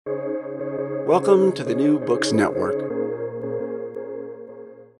Welcome to the New Books Network.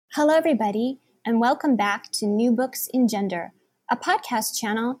 Hello, everybody, and welcome back to New Books in Gender, a podcast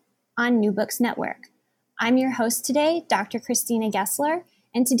channel on New Books Network. I'm your host today, Dr. Christina Gessler,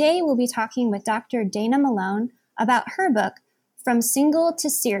 and today we'll be talking with Dr. Dana Malone about her book, From Single to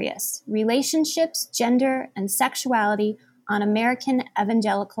Serious: Relationships, Gender, and Sexuality on American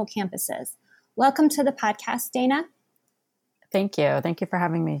Evangelical Campuses. Welcome to the podcast, Dana. Thank you. Thank you for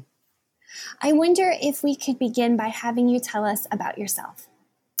having me. I wonder if we could begin by having you tell us about yourself.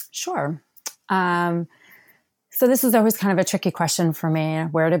 Sure. So this is always kind of a tricky question for me,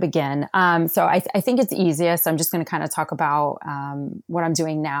 where to begin. So I think it's easiest. I'm just going to kind of talk about what I'm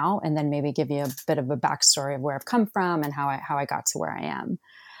doing now, and then maybe give you a bit of a backstory of where I've come from and how I got to where I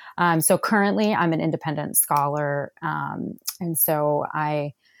am. So currently, I'm an independent scholar, and so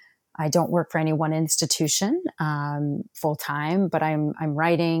I don't work for any one institution full time, but I'm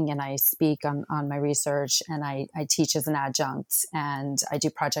writing and I speak on my research, and I teach as an adjunct, and I do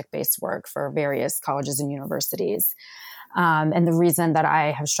project-based work for various colleges and universities. And the reason that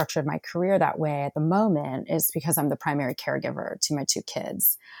I have structured my career that way at the moment is because I'm the primary caregiver to my two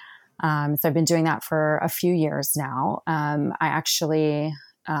kids. So I've been doing that for a few years now. I actually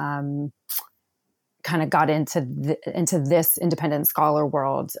kind of got into this independent scholar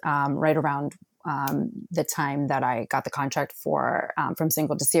world right around the time that I got the contract for From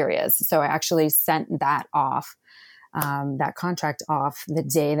Single to Serious. So I actually sent that contract off the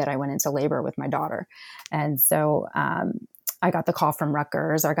day that I went into labor with my daughter. And so I got the call from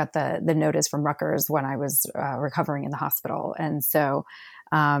Rutgers, or I got the notice from Rutgers when I was recovering in the hospital. And so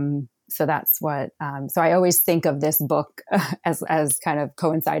that's what, so I always think of this book as kind of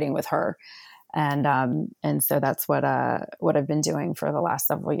coinciding with her. And so that's what I've been doing for the last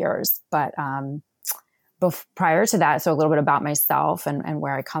several years. But prior to that, so a little bit about myself and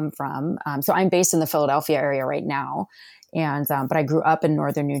where I come from. So I'm based in the Philadelphia area right now, but I grew up in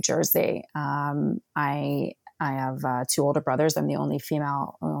northern New Jersey. I have two older brothers. I'm the only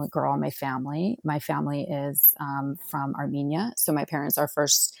girl in my family. My family is from Armenia, so my parents are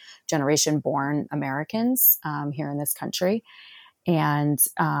first generation born Americans here in this country, and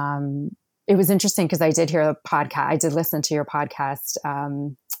it was interesting because I did hear the podcast. I did listen to your podcast.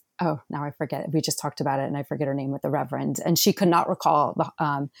 Now I forget. We just talked about it, and I forget her name, with the Reverend, and she could not recall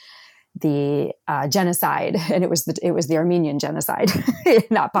the genocide, and it was the Armenian genocide,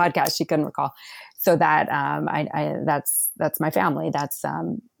 not podcast. She couldn't recall. So that that's my family. That's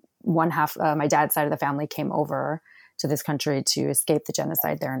one half. My dad's side of the family came over to this country to escape the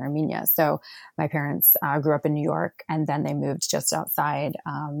genocide there in Armenia. So my parents grew up in New York, and then they moved just outside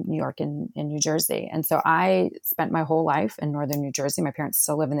New York in New Jersey. And so I spent my whole life in northern New Jersey. My parents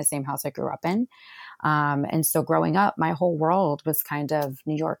still live in the same house I grew up in. And so growing up, my whole world was kind of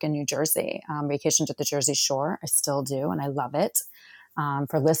New York and New Jersey. Vacationed at the Jersey Shore. I still do, and I love it.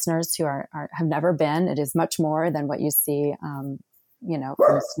 For listeners who have never been, it is much more than what you see, from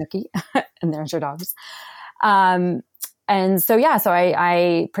Snooki and There's Your Dogs. And so, so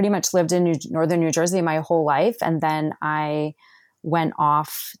I pretty much lived in northern New Jersey my whole life. And then I went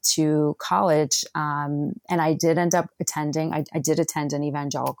off to college, and I did end up attending, I did attend an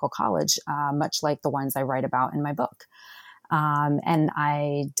evangelical college, much like the ones I write about in my book. And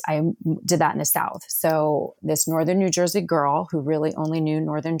I did that in the South. So this northern New Jersey girl who really only knew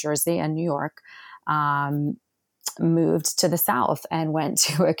northern Jersey and New York, moved to the South and went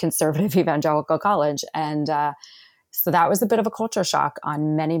to a conservative evangelical college. And, so that was a bit of a culture shock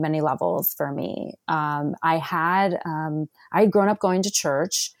on many, many levels for me. I had grown up going to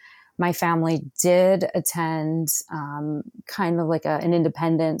church. My family did attend kind of like an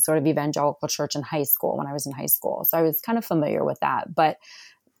independent sort of evangelical church in high school when I was in high school. So I was kind of familiar with that. But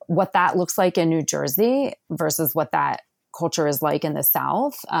what that looks like in New Jersey versus what that culture is like in the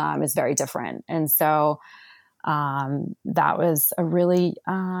South is very different. And so that was a really,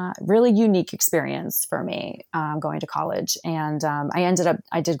 really unique experience for me, going to college. And, I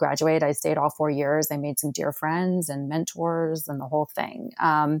did graduate. I stayed all 4 years. I made some dear friends and mentors and the whole thing.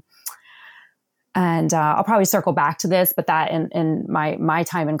 And I'll probably circle back to this, but that in my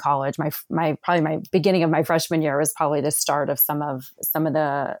time in college, my beginning of my freshman year was probably the start of some of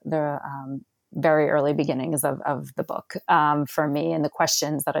the very early beginnings of the book, for me, and the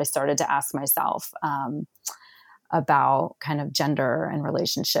questions that I started to ask myself, about kind of gender and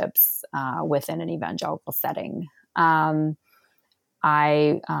relationships within an evangelical setting. I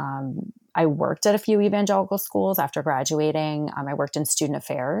worked at a few evangelical schools after graduating. I worked in student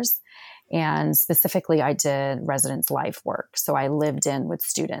affairs, and specifically I did residence life work. So I lived in with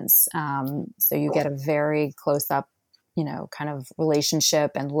students. So you get a very close up kind of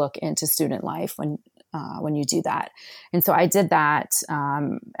relationship and look into student life when you do that. And so I did that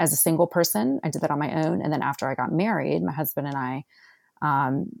as a single person. I did that on my own. And then after I got married, my husband and I,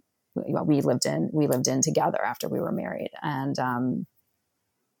 we lived in together after we were married. And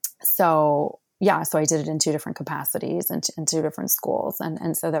so I did it in two different capacities and in two different schools.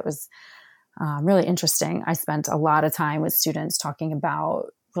 And so that was really interesting. I spent a lot of time with students talking about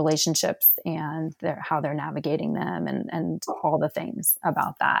relationships and how they're navigating them and all the things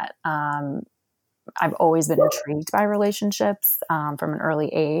about that. I've always been intrigued by relationships from an early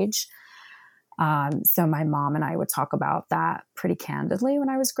age. So my mom and I would talk about that pretty candidly when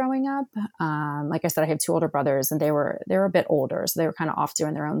I was growing up. Like I said, I have two older brothers, and they were a bit older, so they were kind of off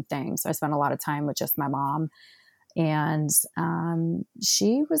doing their own thing. So I spent a lot of time with just my mom, and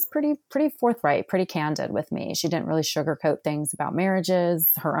she was pretty forthright, pretty candid with me. She didn't really sugarcoat things about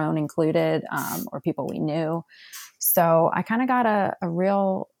marriages, her own included, or people we knew. So I kind of got a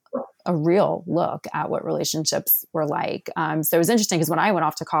real look at what relationships were like. So it was interesting because when I went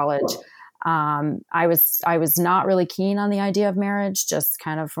off to college, I was not really keen on the idea of marriage, just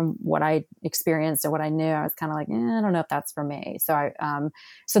kind of from what I experienced and what I knew. I was kind of like, I don't know if that's for me. So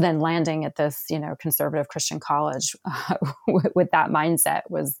so then landing at this, conservative Christian college with that mindset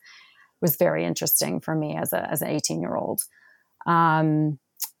was very interesting for me as an 18-year-old.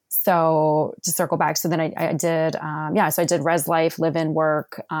 So to circle back, so then I did, so I did res life, live in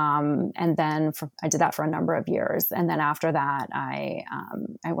work. And then I did that for a number of years. And then after that, I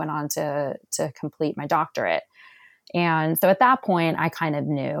went on to complete my doctorate. And so at that point, I kind of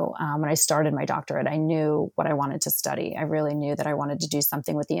knew, when I started my doctorate, I knew what I wanted to study. I really knew that I wanted to do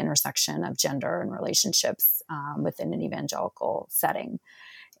something with the intersection of gender and relationships, within an evangelical setting.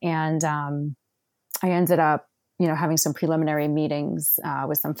 And, I ended up, having some preliminary meetings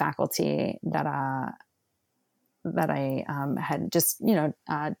with some faculty that I had just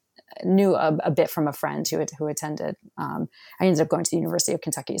knew a bit from a friend who attended. I ended up going to the University of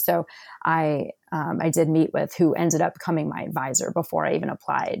Kentucky, so I did meet with who ended up becoming my advisor before I even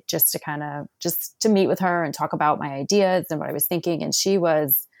applied, just to meet with her and talk about my ideas and what I was thinking. And she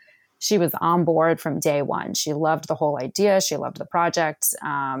was on board from day one. She loved the whole idea. She loved the project.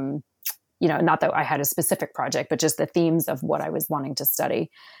 Not that I had a specific project, but just the themes of what I was wanting to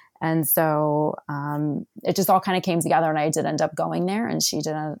study. And so it just all kind of came together, and I did end up going there, and she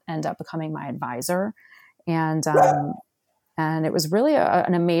did end up becoming my advisor. And it was really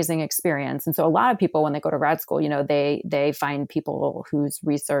an amazing experience. And so a lot of people, when they go to grad school, they find people whose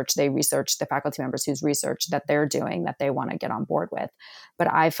research, they research the faculty members whose research that they're doing that they want to get on board with.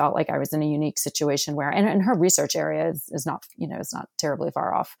 But I felt like I was in a unique situation where, and her research area is not, it's not terribly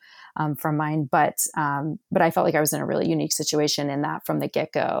far off from mine, but I felt like I was in a really unique situation in that from the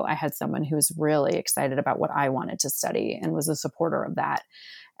get-go, I had someone who was really excited about what I wanted to study and was a supporter of that.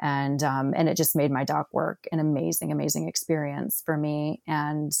 And it just made my doc work an amazing, amazing experience for me.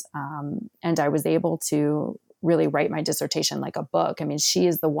 And I was able to really write my dissertation like a book. I mean, she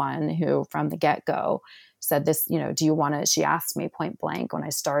is the one who from the get-go said this, she asked me point blank when I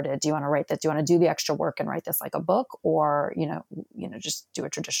started, do you want to write that? Do you want to do the extra work and write this like a book, or, just do a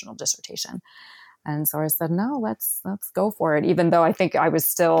traditional dissertation? And so I said, no, let's go for it. Even though I think I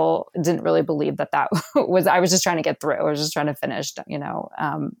was didn't really believe that was, I was just trying to get through. I was just trying to finish,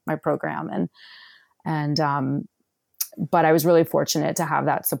 my program. But I was really fortunate to have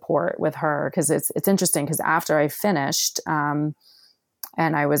that support with her, because it's interesting, because after I finished,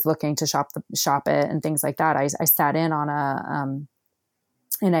 and I was looking to shop it and things like that, I sat in on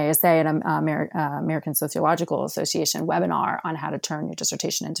an ASA, an American Sociological Association webinar on how to turn your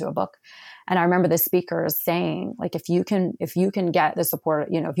dissertation into a book. And I remember the speakers saying, like, if you can get the support,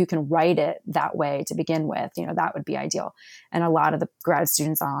 if you can write it that way to begin with, that would be ideal. And a lot of the grad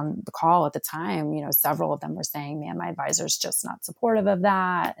students on the call at the time, several of them were saying, man, my advisor's just not supportive of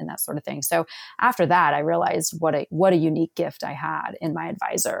that and that sort of thing. So after that, I realized what a unique gift I had in my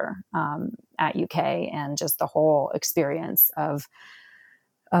advisor at UK, and just the whole experience of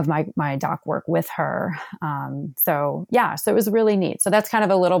my doc work with her. So it was really neat. So that's kind of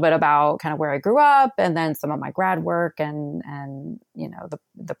a little bit about kind of where I grew up, and then some of my grad work and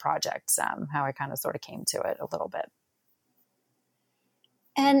the projects, how I kind of sort of came to it a little bit.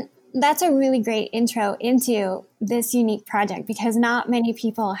 And that's a really great intro into this unique project, because not many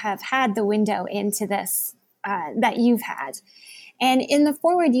people have had the window into this that you've had. And in the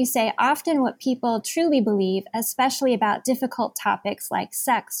foreword, you say, often what people truly believe, especially about difficult topics like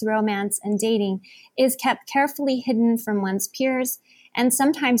sex, romance, and dating, is kept carefully hidden from one's peers, and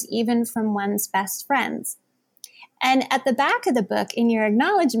sometimes even from one's best friends. And at the back of the book, in your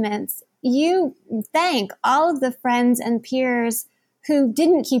acknowledgments, you thank all of the friends and peers who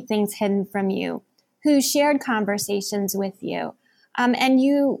didn't keep things hidden from you, who shared conversations with you. And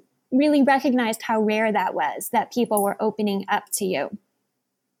you really recognized how rare that was, that people were opening up to you.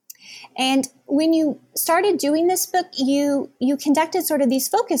 And when you started doing this book, you conducted sort of these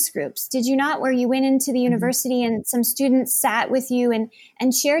focus groups, did you not? Where you went into the university and some students sat with you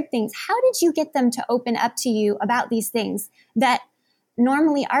and shared things. How did you get them to open up to you about these things that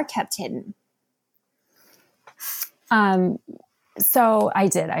normally are kept hidden? So I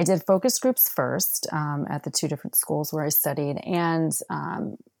did focus groups first at the two different schools where I studied, and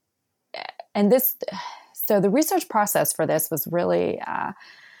this. So the research process for this was really.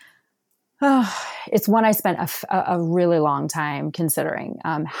 It's one I spent a really long time considering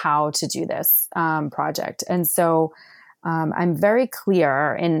how to do this project. And so I'm very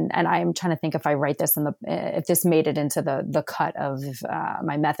clear, and I'm trying to think if I write this if this made it into the cut of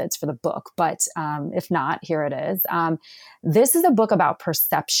my methods for the book. But if not, here it is. This is a book about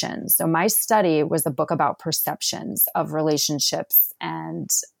perceptions. So my study was a book about perceptions of relationships, and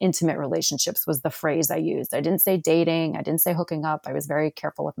intimate relationships was the phrase I used. I didn't say dating. I didn't say hooking up. I was very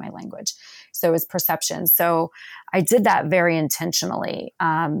careful with my language. So it was perception. So I did that very intentionally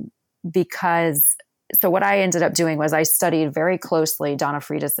because so what I ended up doing was I studied very closely Donna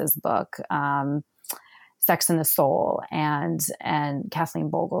Friedis's book, Sex and the Soul, and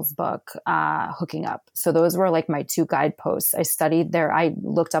Kathleen Vogel's book, Hooking Up. So those were like my two guideposts. I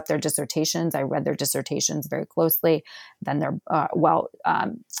looked up their dissertations. I read their dissertations very closely. Then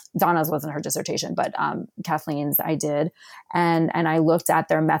Donna's wasn't her dissertation, but Kathleen's I did. And I looked at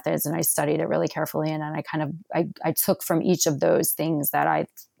their methods and I studied it really carefully. And then I took from each of those things that I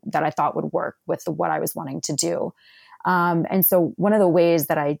thought would work with what I was wanting to do. And so one of the ways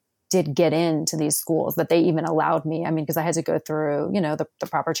that I did get into these schools that they even allowed me, because I had to go through, the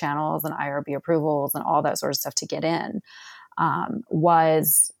proper channels and IRB approvals and all that sort of stuff to get in,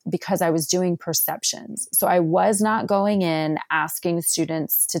 was because I was doing perceptions. So I was not going in asking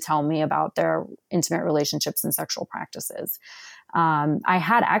students to tell me about their intimate relationships and sexual practices. I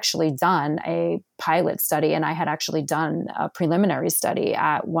had actually done a pilot study, and I had actually done a preliminary study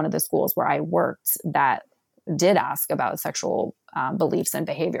at one of the schools where I worked that did ask about sexual beliefs and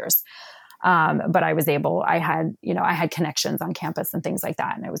behaviors. But I had connections on campus and things like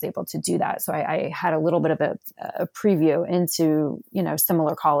that, and I was able to do that. So I had a little bit of a preview into,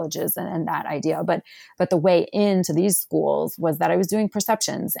 similar colleges and that idea. But the way into these schools was that I was doing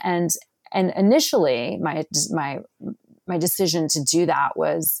perceptions, and initially my decision to do that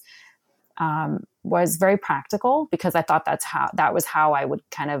was very practical, because I thought that was how I would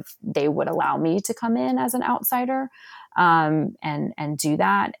they would allow me to come in as an outsider, and do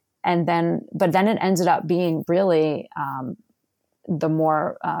that. But then it ended up being really, the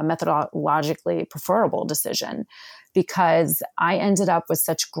more methodologically preferable decision, because I ended up with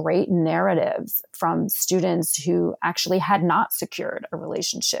such great narratives from students who actually had not secured a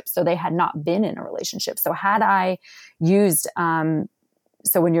relationship. So they had not been in a relationship. So had I used,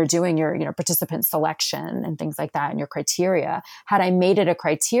 so when you're doing your participant selection and things like that and your criteria, had I made it a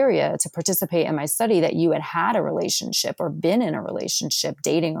criteria to participate in my study that you had a relationship or been in a relationship,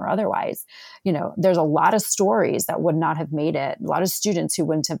 dating or otherwise, there's a lot of stories that would not have made it, a lot of students who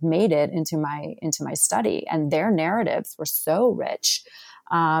wouldn't have made it into my study, and their narratives were so rich.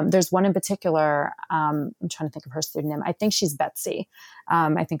 There's one in particular, I'm trying to think of her student name. I think she's Betsy.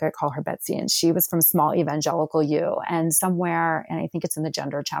 I think I call her Betsy, and she was from Small Evangelical U, and somewhere, and I think it's in the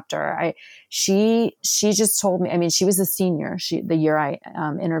gender chapter. She just told me, she was a senior. The year I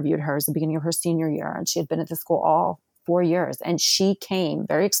interviewed her was the beginning of her senior year, and she had been at the school all 4 years. And she came,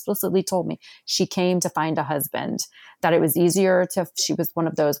 very explicitly told me, she came to find a husband, that it was easier she was one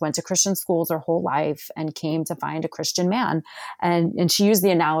of those, went to Christian schools her whole life and came to find a Christian man. And she used the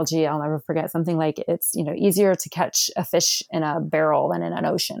analogy, I'll never forget, something like it's, easier to catch a fish in a barrel than in an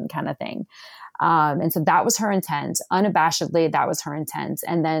ocean kind of thing. And so that was her intent. Unabashedly, that was her intent.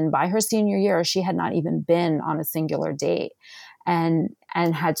 And then by her senior year, she had not even been on a singular date, and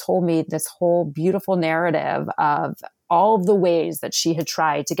had told me this whole beautiful narrative of all of the ways that she had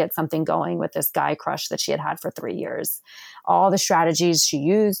tried to get something going with this guy crush that she had had for 3 years, all the strategies she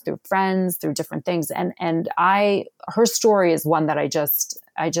used through friends, through different things. And her story is one that I just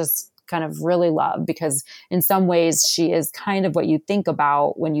kind of really love, because in some ways she is kind of what you think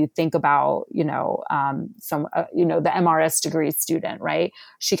about when you think about, the MRS degree student, right?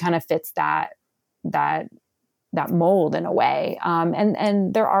 She kind of fits that mold in a way.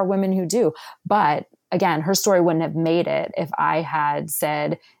 And there are women who do, but again, her story wouldn't have made it if I had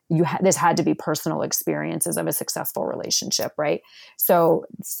said, this had to be personal experiences of a successful relationship. Right. So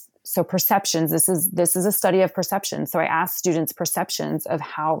So perceptions, this is a study of perception. So I asked students perceptions of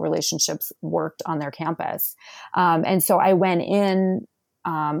how relationships worked on their campus. And so I went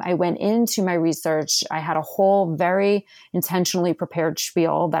into my research. I had a whole very intentionally prepared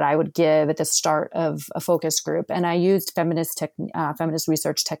spiel that I would give at the start of a focus group. And I used feminist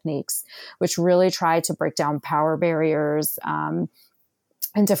research techniques, which really tried to break down power barriers, and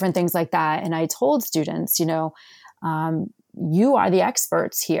different things like that. And I told students, you are the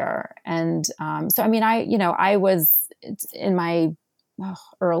experts here. And so, I mean, I was in my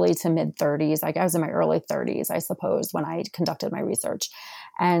early to mid 30s. Like I was in my early 30s, I suppose, when I conducted my research.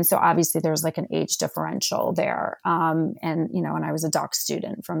 And so obviously there's like an age differential there. And I was a doc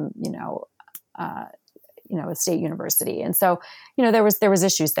student from, a state university. And so, there was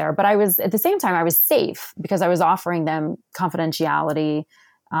issues there, but I was, at the same time, I was safe because I was offering them confidentiality.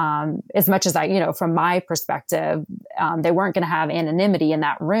 As much as from my perspective, they weren't going to have anonymity in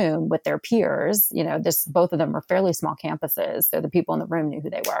that room with their peers. Both of them were fairly small campuses. So the people in the room knew who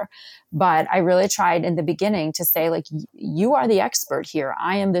they were. But I really tried in the beginning to say, like, you are the expert here.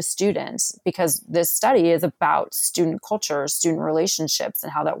 I am the student, because this study is about student culture, student relationships,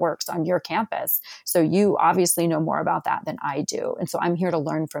 and how that works on your campus. So you obviously know more about that than I do. And so I'm here to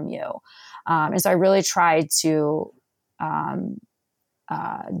learn from you. And so I really tried to,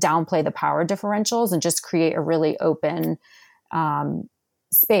 downplay the power differentials and just create a really open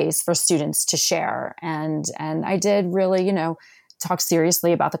space for students to share. And I did really, talk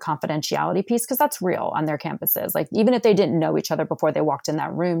seriously about the confidentiality piece, because that's real on their campuses. Like, even if they didn't know each other before they walked in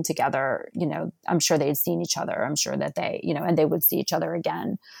that room together, I'm sure they'd seen each other. I'm sure that they, and they would see each other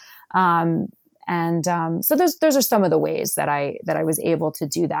again. So those are some of the ways that I was able to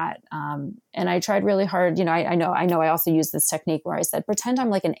do that. And I tried really hard. I know I also used this technique where I said, pretend I'm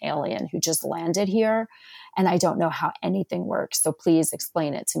like an alien who just landed here and I don't know how anything works. So please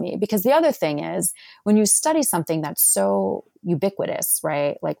explain it to me. Because the other thing is, when you study something that's so ubiquitous,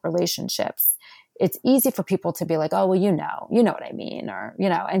 right? Like relationships, it's easy for people to be like, oh, well, you know what I mean, or,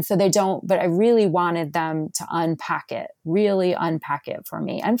 and so they don't, but I really wanted them to really unpack it for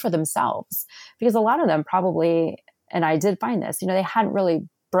me and for themselves, because a lot of them probably, and I did find this, they hadn't really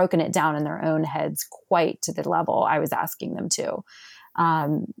broken it down in their own heads quite to the level I was asking them to.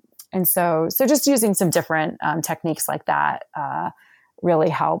 And so just using some different techniques like that really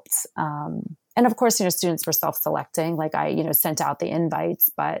helped. And of course, students were self-selecting. Like I, sent out the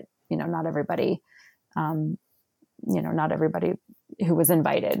invites, but not everybody, not everybody who was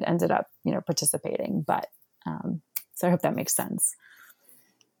invited ended up, participating. But so I hope that makes sense.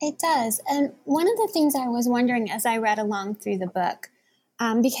 It does. And one of the things I was wondering as I read along through the book,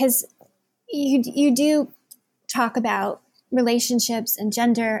 because you do talk about relationships and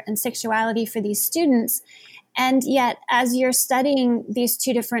gender and sexuality for these students. And yet, as you're studying these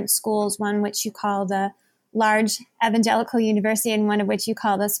two different schools, one which you call the large evangelical university and one of which you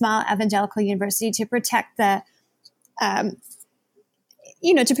call the small evangelical university, to protect the,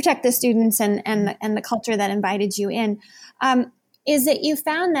 to protect the students and the culture that invited you in, is that you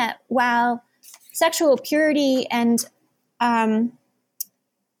found that while sexual purity and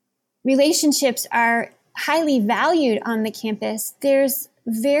relationships are highly valued on the campus, there's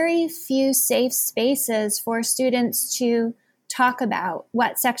very few safe spaces for students to talk about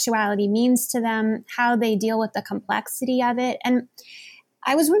what sexuality means to them, how they deal with the complexity of it. And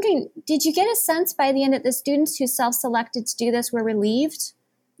I was wondering, did you get a sense by the end that the students who self-selected to do this were relieved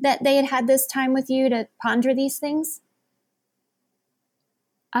that they had this time with you to ponder these things?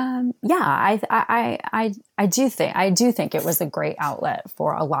 Yeah, I do think it was a great outlet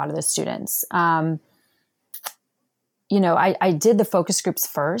for a lot of the students. I did the focus groups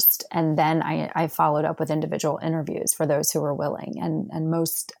first, and then I followed up with individual interviews for those who were willing, and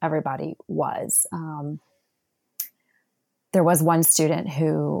most everybody was. There was one student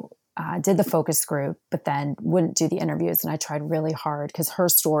who did the focus group, but then wouldn't do the interviews, and I tried really hard because her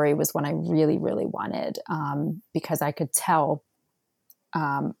story was one I really, really wanted, because I could tell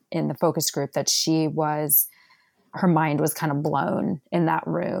in the focus group that her mind was kind of blown in that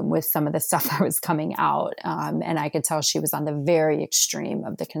room with some of the stuff that was coming out. And I could tell she was on the very extreme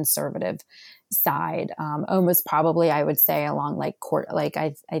of the conservative side. Almost probably, I would say, along like court, like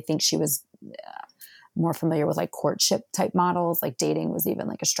I think she was more familiar with like courtship type models, like dating was even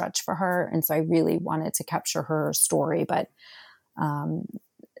like a stretch for her. And so I really wanted to capture her story, but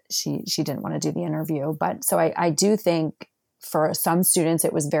she didn't want to do the interview. But so I do think, for some students,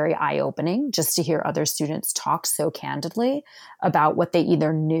 it was very eye-opening just to hear other students talk so candidly about what they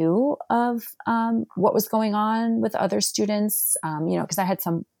either knew of what was going on with other students, because I had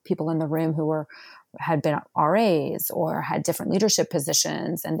some people in the room who were had been RAs or had different leadership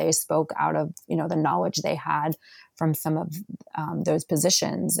positions, and they spoke out of, the knowledge they had from some of those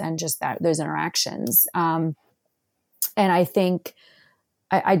positions and just those interactions. And I think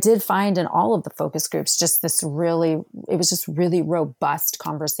I did find in all of the focus groups just it was just really robust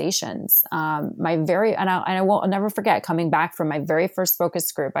conversations. I'll never forget coming back from my very first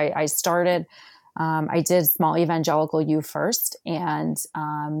focus group. I did small evangelical U first, and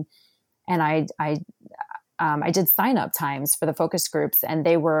I did sign up times for the focus groups, and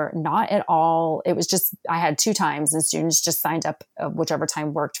they were not at all. It was just, I had 2 times and students just signed up whichever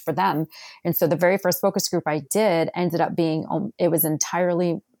time worked for them. And so the very first focus group I did ended up being, it was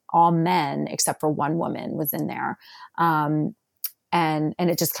entirely all men except for 1 woman was in there. And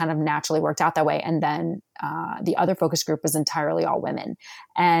it just kind of naturally worked out that way. And then the other focus group was entirely all women.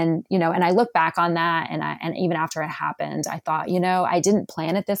 And, and I look back on that, and even after it happened, I thought, I didn't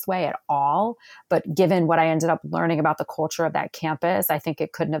plan it this way at all. But given what I ended up learning about the culture of that campus, I think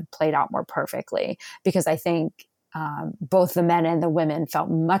it couldn't have played out more perfectly, because I think both the men and the women felt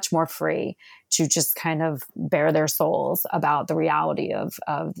much more free to just kind of bare their souls about the reality of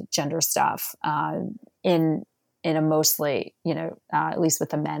gender stuff in a mostly, at least with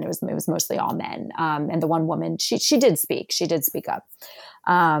the men, it was mostly all men. And the one woman, she did speak up.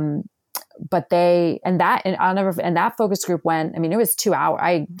 But that focus group went, it was 2 hours.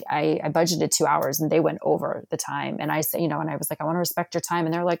 I budgeted 2 hours and they went over the time. And I said, and I was like, I want to respect your time.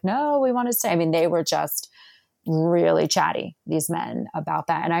 And they're like, no, we want to stay. They were just really chatty, these men, about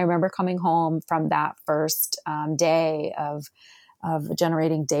that. And I remember coming home from that first day of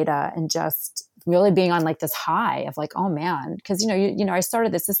generating data and just really being on like this high of like, oh man, because I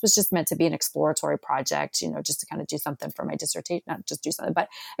started this was just meant to be an exploratory project, just to kind of do something for my dissertation, not just do something, but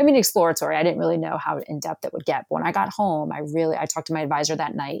exploratory. I didn't really know how in depth it would get. But when I got home, I talked to my advisor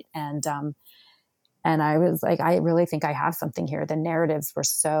that night, and I was like, I really think I have something here. The narratives were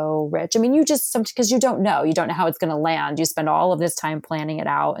so rich. Because you don't know how it's going to land. You spend all of this time planning it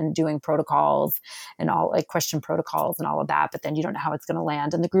out and doing protocols and all like question protocols and all of that, but then you don't know how it's going to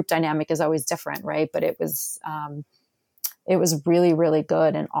land. And the group dynamic is always different, right? But it was really, really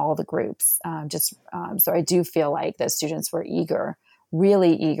good in all the groups. So I do feel like the students were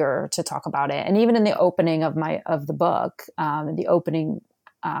really eager to talk about it. And even in the opening of the book, the opening,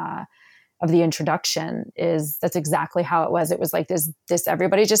 of the introduction, that's exactly how it was. It was like this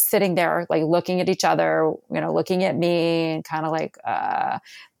everybody just sitting there, like looking at each other, looking at me, and kind of like,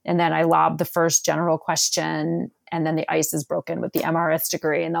 and then I lobbed the first general question, and then the ice is broken with the MRS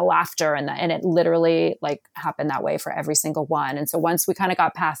degree and the laughter, and it literally like happened that way for every single one. And so once we kind of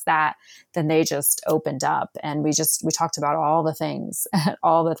got past that, then they just opened up, and we talked about all the things,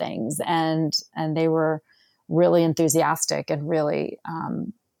 and they were really enthusiastic and really,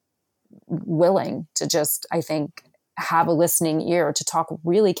 willing to just, I think, have a listening ear to talk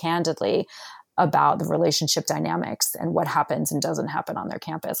really candidly about the relationship dynamics and what happens and doesn't happen on their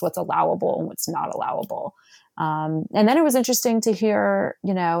campus, what's allowable and what's not allowable. And then it was interesting to hear,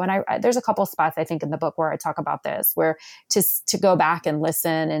 and there's a couple of spots I think in the book where I talk about this, where to go back and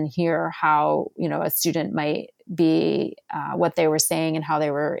listen and hear how, a student might be, what they were saying and how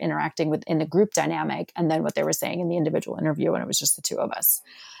they were interacting within the group dynamic, and then what they were saying in the individual interview when it was just the 2 of us.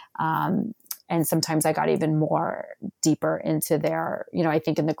 And sometimes I got even more deeper into their, I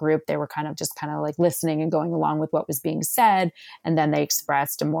think in the group, they were kind of like listening and going along with what was being said. And then they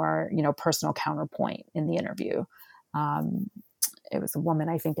expressed a more, personal counterpoint in the interview. It was a woman,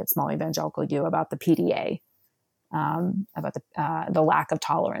 I think at Small Evangelical U, about the PDA, about the lack of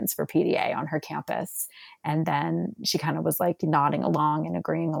tolerance for PDA on her campus. And then she kind of was like nodding along and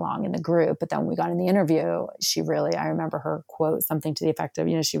agreeing along in the group. But then when we got in the interview, I remember her quote, something to the effect of,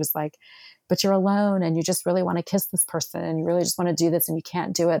 she was like, but you're alone and you just really want to kiss this person and you really just want to do this and you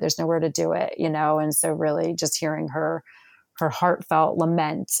can't do it. There's nowhere to do it, And so really just hearing her heartfelt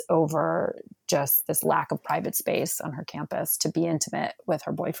lament over just this lack of private space on her campus to be intimate with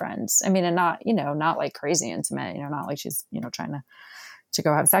her boyfriends. And not, not like crazy intimate, not like she's, trying to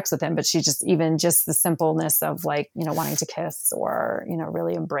go have sex with him, but she just the simpleness of like, wanting to kiss or,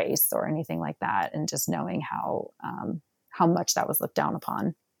 really embrace or anything like that. And just knowing how much that was looked down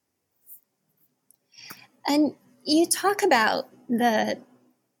upon. And you talk about the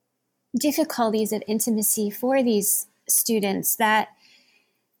difficulties of intimacy for these students, that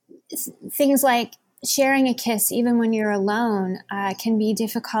things like sharing a kiss, even when you're alone, can be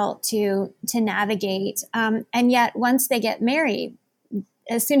difficult to navigate. And yet once they get married,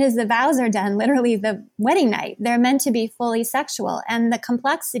 as soon as the vows are done, literally the wedding night, they're meant to be fully sexual. And the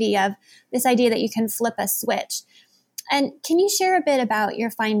complexity of this idea that you can flip a switch. And can you share a bit about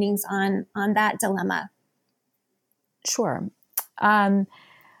your findings on that dilemma? Sure.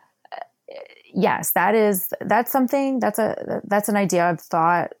 Yes, that's an idea I've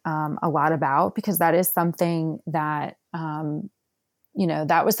thought a lot about, because that is something that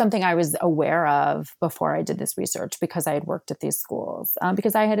that was something I was aware of before I did this research, because I had worked at these schools,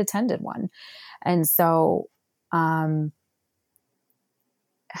 because I had attended one, and so I'm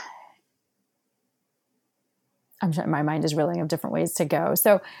sure my mind is reeling of different ways to go.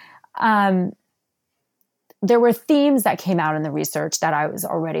 So there were themes that came out in the research that I was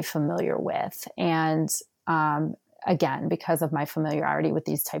already familiar with. And again, because of my familiarity with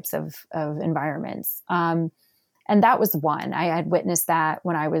these types of environments. And that was one. I had witnessed that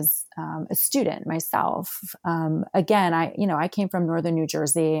when I was a student myself. Again, I came from northern New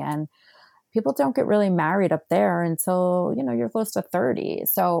Jersey, and people don't get really married up there until, you're close to 30.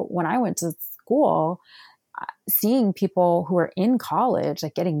 So when I went to school, seeing people who are in college,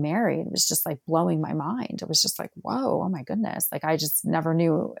 like getting married, was just like blowing my mind. It was just like, whoa, oh my goodness. Like I just never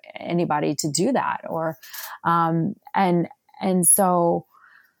knew anybody to do that. Or, and so,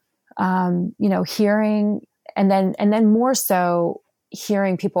 hearing, and then more so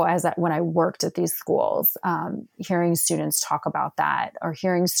hearing people when I worked at these schools, hearing students talk about that, or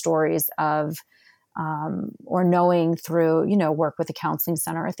hearing stories of, or knowing through, work with a counseling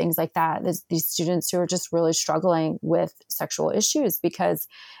center or things like that, these students who are just really struggling with sexual issues, because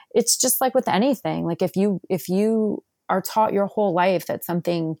it's just like with anything. Like if you are taught your whole life that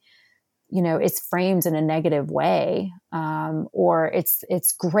something, it's framed in a negative way, or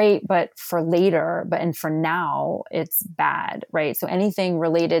it's great, but for later, and for now it's bad, right? So anything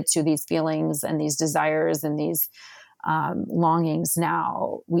related to these feelings and these desires and these longings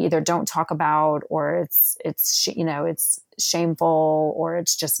now, we either don't talk about, or it's shameful, or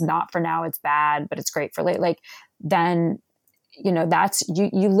it's just not for now, it's bad, but it's great for late. Like then, that's,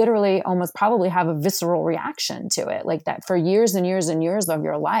 you literally almost probably have a visceral reaction to it, like that for years and years and years of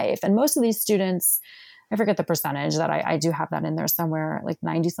your life. And most of these students, I forget the percentage, that I do have that in there somewhere, like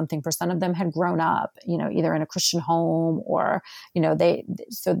 90-something% of them had grown up, either in a Christian home, or,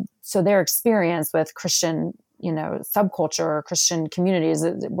 so their experience with Christian, subculture or Christian communities,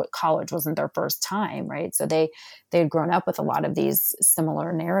 college wasn't their first time, right? So they had grown up with a lot of these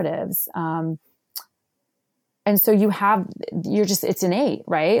similar narratives. And so it's innate,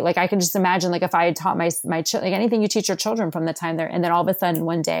 right? Like I can just imagine, like if I had taught my like anything you teach your children from the time they're, and then all of a sudden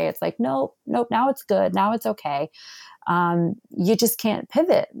one day it's like, nope, now it's good. Now it's okay. You just can't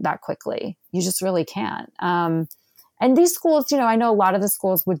pivot that quickly. You just really can't. And these schools, I know a lot of the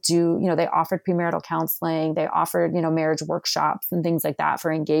schools would do, they offered premarital counseling, they offered, marriage workshops and things like that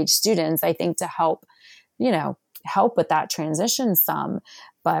for engaged students, I think to help with that transition some.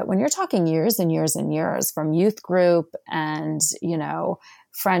 But when you're talking years and years and years from youth group and,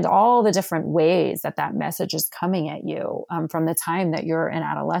 friend, all the different ways that message is coming at you from the time that you're an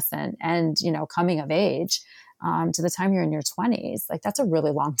adolescent and, coming of age, to the time you're in your 20s, like that's a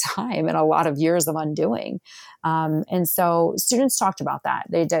really long time and a lot of years of undoing. And so students talked about that.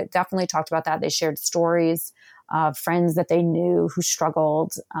 They definitely talked about that. They shared stories of friends that they knew who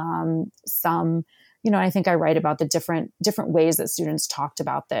struggled. Some, I think I write about the different ways that students talked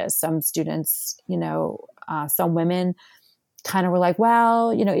about this. Some students, some women kind of were like,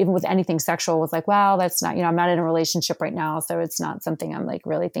 well, even with anything sexual was like, well, that's not, I'm not in a relationship right now. So it's not something I'm like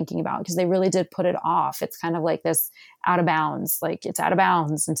really thinking about, because they really did put it off. It's kind of like this out of bounds, like it's out of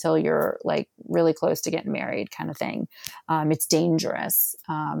bounds until you're like really close to getting married kind of thing. It's dangerous.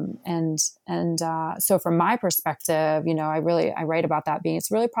 So from my perspective, I write about that being,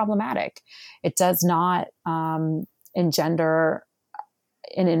 it's really problematic. It does not engender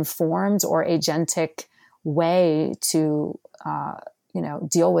an informed or agentic way to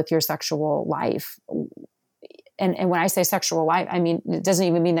deal with your sexual life. And when I say sexual life, I mean, it doesn't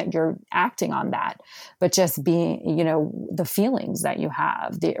even mean that you're acting on that, but just being, the feelings that you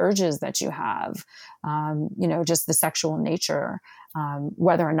have, the urges that you have, just the sexual nature,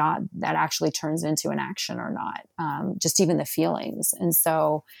 whether or not that actually turns into an action or not, just even the feelings. And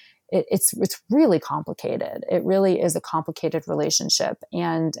so it's really complicated. It really is a complicated relationship.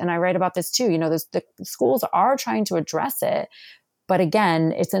 And I write about this too. The schools are trying to address it, but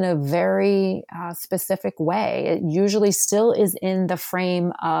again, it's in a very specific way. It usually still is in the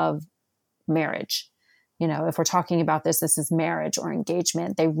frame of marriage. If we're talking about this is marriage or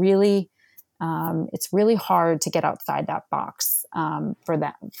engagement. They really, it's really hard to get outside that box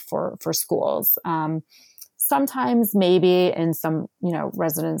for schools. Sometimes maybe in some,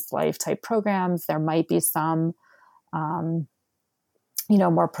 residence life type programs, there might be some,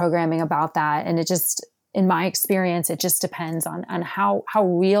 more programming about that. And it just, in my experience, it just depends on how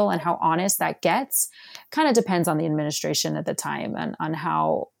real and how honest that gets. Kind of depends on the administration at the time and on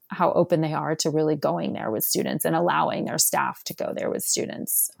how open they are to really going there with students and allowing their staff to go there with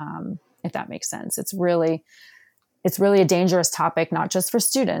students, if that makes sense. It's really a dangerous topic, not just for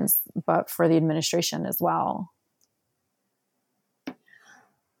students, but for the administration as well.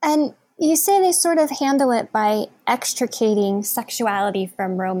 And you say they sort of handle it by extricating sexuality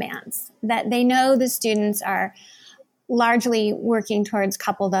from romance, that they know the students are largely working towards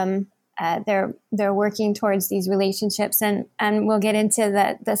coupledom. They're working towards these relationships, and we'll get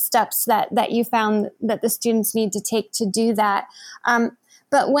into the steps that you found that the students need to take to do that.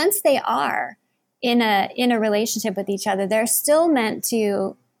 But once they are in a relationship with each other, they're still meant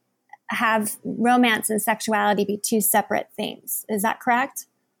to have romance and sexuality be two separate things. Is that correct?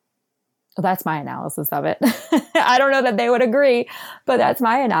 Well, that's my analysis of it. I don't know that they would agree, but that's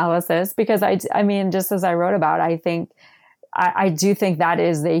my analysis, because I mean, just as I wrote about, I do think that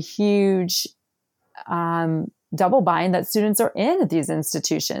is a huge double bind that students are in at these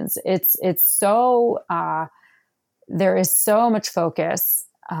institutions. It's so there is so much focus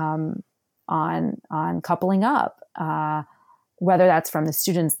on coupling up, whether that's from the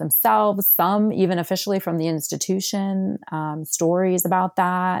students themselves, some even officially from the institution, stories about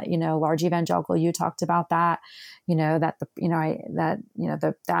that. Large Evangelical, you talked about that. They ask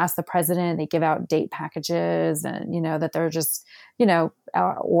the president, they give out date packages, and that they're just,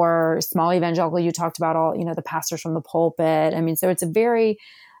 or Small Evangelical, you talked about all, the pastors from the pulpit. I mean, so it's a very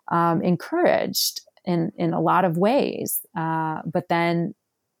encouraged in a lot of ways, but then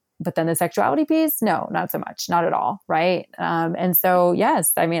the sexuality piece, no, not so much, not at all. Right. And so,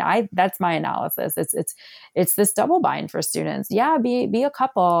 yes, I mean, that's my analysis. It's this double bind for students. Yeah. Be a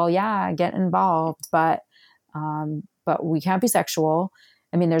couple. Yeah. Get involved, but we can't be sexual.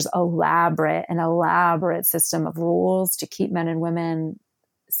 I mean, there's an elaborate system of rules to keep men and women,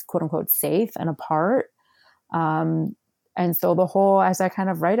 quote unquote, safe and apart. And so the whole, as I kind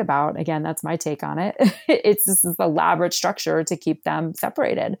of write about, again, that's my take on it. It's this elaborate structure to keep them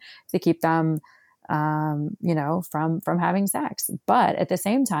separated, to keep them, from having sex. But at the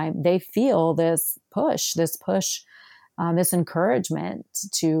same time, they feel this push, this encouragement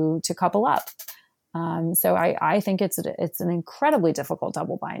to couple up. So I think it's an incredibly difficult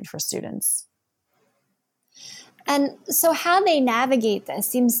double bind for students. And so how they navigate this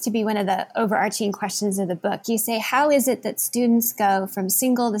seems to be one of the overarching questions of the book. You say, how is it that students go from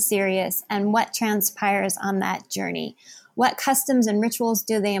single to serious, and what transpires on that journey? What customs and rituals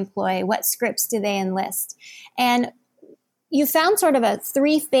do they employ? What scripts do they enlist? And you found sort of a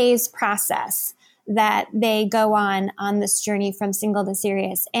 3-phase process that they go on this journey from single to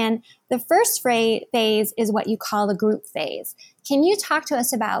serious. And the first phase is what you call the group phase. Can you talk to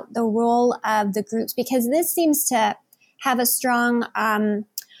us about the role of the groups? Because this seems to have a strong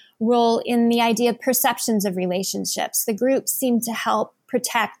role in the idea of perceptions of relationships. The groups seem to help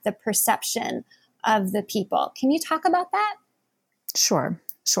protect the perception of the people. Can you talk about that? Sure.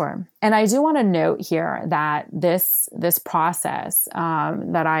 And I do want to note here that this process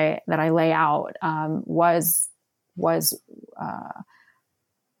that I lay out was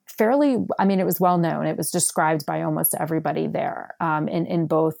fairly, I mean, it was well known. It was described by almost everybody there in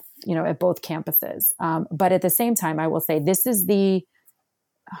both, at both campuses. But at the same time, I will say this is the,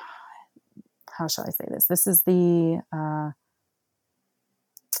 how shall I say this?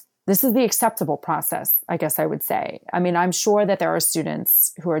 This is the acceptable process, I guess I would say. I mean, I'm sure that there are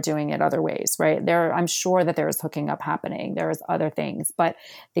students who are doing it other ways, right? I'm sure that there is hooking up happening. There is other things, but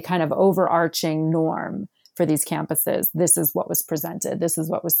the kind of overarching norm for these campuses, this is what was presented. This is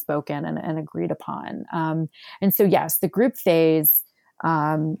what was spoken and agreed upon. And so, yes, the group phase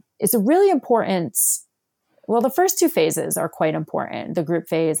is a really important. Well, the first 2 phases are quite important, the group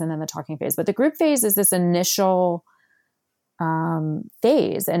phase and then the talking phase. But the group phase is this initial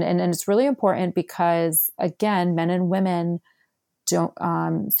phase. And it's really important because, again, men and women don't,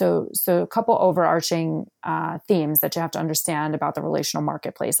 so a couple overarching themes that you have to understand about the relational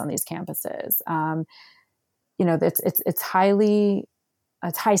marketplace on these campuses. It's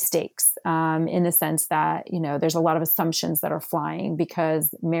high stakes in the sense that, there's a lot of assumptions that are flying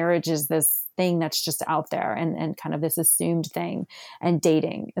because marriage is this thing that's just out there and kind of this assumed thing, and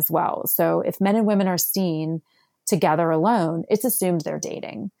dating as well. So if men and women are seen together alone, it's assumed they're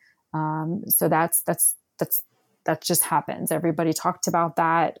dating. So that just happens. Everybody talked about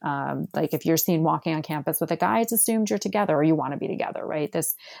that. Like if you're seen walking on campus with a guy, it's assumed you're together or you want to be together, right?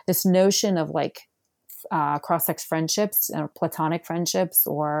 This notion of like cross-sex friendships or platonic friendships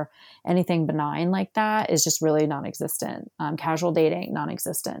or anything benign like that is just really non-existent. Casual dating,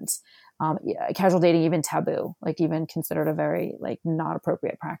 non-existent. casual dating even taboo, like even considered a very like not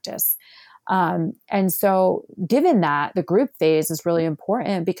appropriate practice. And so given that, the group phase is really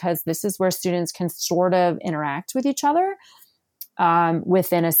important because this is where students can sort of interact with each other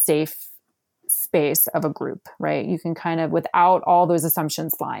within a safe space of a group, right? You can kind of, without all those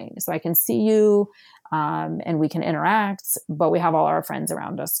assumptions flying. So I can see you and we can interact, but we have all our friends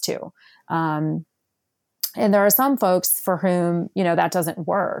around us too. And there are some folks for whom, that doesn't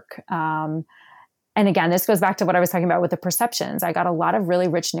work. And again, this goes back to what I was talking about with the perceptions. I got a lot of really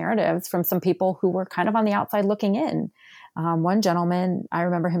rich narratives from some people who were kind of on the outside looking in. One gentleman, I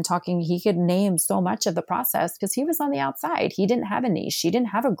remember him talking, he could name so much of the process because he was on the outside. He didn't have a niche. He didn't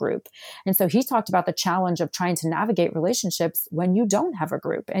have a group. And so he talked about the challenge of trying to navigate relationships when you don't have a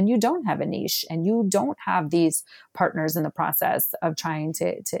group and you don't have a niche and you don't have these partners in the process of trying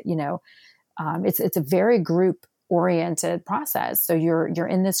to it's a very group oriented process. So you're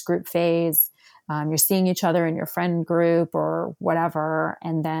in this group phase. You're seeing each other in your friend group or whatever.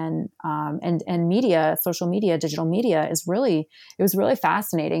 And then, and media, social media, digital media it was really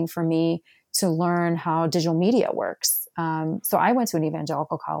fascinating for me to learn how digital media works. So I went to an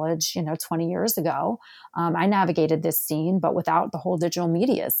evangelical college, 20 years ago. I navigated this scene, but without the whole digital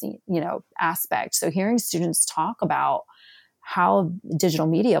media scene, aspect. So hearing students talk about how digital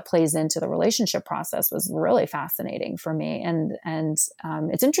media plays into the relationship process was really fascinating for me. And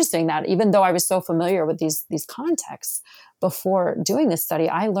it's interesting that even though I was so familiar with these contexts before doing this study,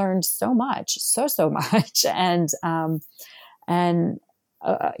 I learned so much. And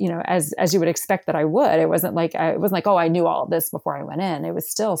as you would expect that I would, it wasn't like, oh, I knew all of this before I went in. It was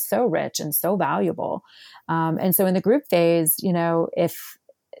still so rich and so valuable. And so in the group phase, if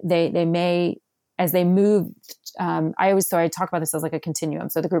they may, as they move, I talk about this as like a continuum.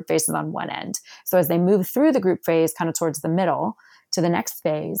 So the group phase is on one end. So as they move through the group phase, kind of towards the middle to the next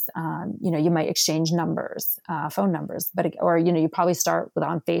phase, you might exchange numbers, phone numbers, or you probably start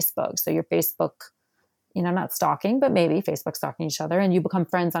on Facebook. So your Facebook, not stalking, but maybe Facebook stalking each other, and you become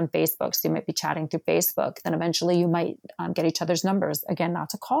friends on Facebook. So you might be chatting through Facebook. Then eventually you might get each other's numbers. Again, not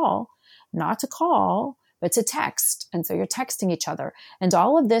to call, but to text. And so you're texting each other. And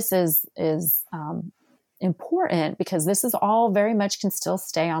all of this is important because this is all very much can still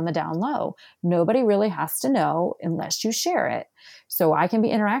stay on the down low. Nobody really has to know unless you share it. So I can be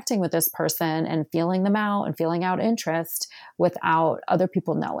interacting with this person and feeling them out and feeling out interest without other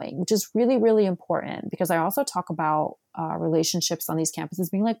people knowing, which is really, really important because I also talk about relationships on these campuses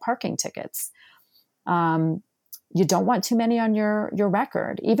being like parking tickets. You don't want too many on your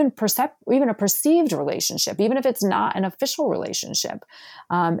record, even a perceived relationship, even if it's not an official relationship,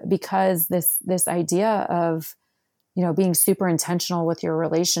 because this idea of being super intentional with your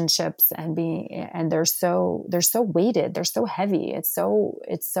relationships and they're so weighted, they're so heavy, it's so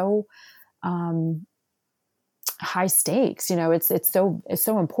high stakes. It's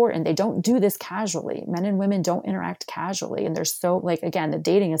so important. They don't do this casually. Men and women don't interact casually. And there's so again, the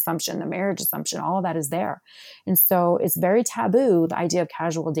dating assumption, the marriage assumption, all of that is there. And so it's very taboo, the idea of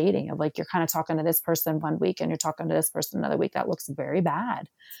casual dating of you're kind of talking to this person one week and you're talking to this person another week. That looks very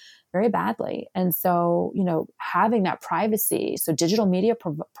badly. And so, having that privacy. So digital media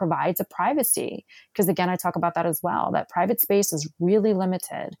provides a privacy because again, I talk about that as well, that private space is really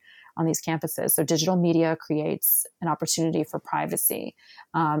limited on these campuses. So digital media creates an opportunity for privacy.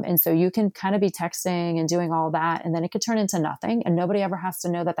 And so you can kind of be texting and doing all that, and then it could turn into nothing. And nobody ever has to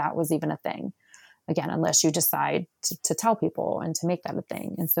know that was even a thing, again, unless you decide to tell people and to make that a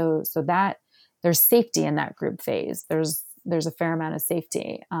thing. And so that there's safety in that group phase. There's a fair amount of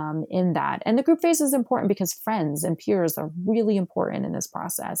safety in that. And the group phase is important because friends and peers are really important in this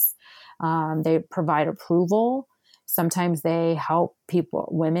process. They provide approval. Sometimes they help people,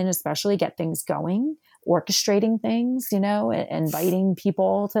 women especially, get things going, orchestrating things, inviting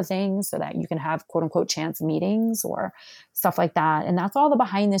people to things so that you can have quote unquote chance meetings or stuff like that. And that's all the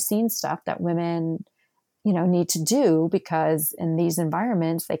behind the scenes stuff that women, need to do because in these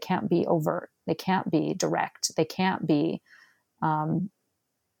environments, they can't be overt. They can't be direct. They can't be, out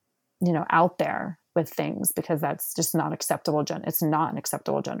there with things because that's just not acceptable. It's not an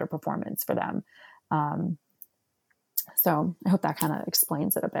acceptable gender performance for them. So I hope that kind of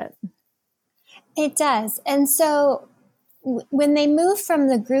explains it a bit. It does. And so when they move from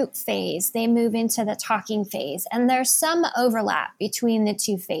the group phase, they move into the talking phase, and there's some overlap between the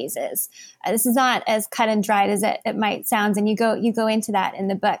two phases. This is not as cut and dried as it might sound, and you go into that in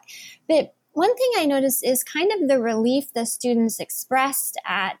the book. But one thing I noticed is kind of the relief the students expressed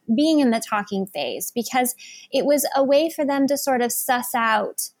at being in the talking phase, because it was a way for them to sort of suss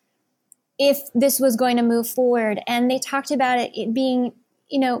out if this was going to move forward. And they talked about it being,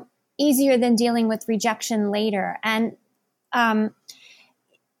 easier than dealing with rejection later. And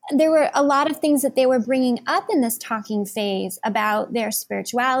there were a lot of things that they were bringing up in this talking phase about their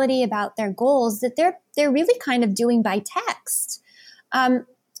spirituality, about their goals, that they're really kind of doing by text.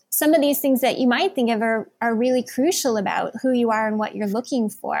 Some of these things that you might think of are really crucial about who you are and what you're looking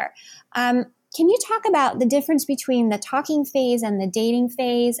for. Can you talk about the difference between the talking phase and the dating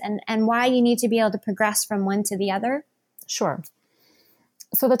phase, and why you need to be able to progress from one to the other? Sure.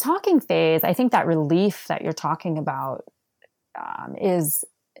 So the talking phase, I think that relief that you're talking about is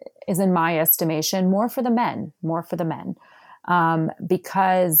in my estimation more for the men,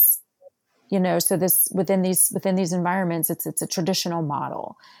 because, you know, so this within these environments, it's a traditional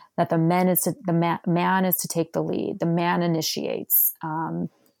model that the man is to take the lead, the man initiates.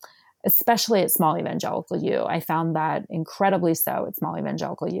 Especially at Small Evangelical U. I found that incredibly so at Small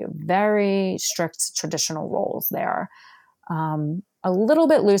Evangelical U. Very strict traditional roles there. A little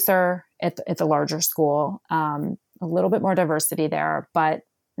bit looser at the larger school, a little bit more diversity there, but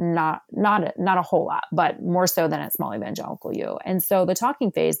not a whole lot, but more so than at Small Evangelical U. And so the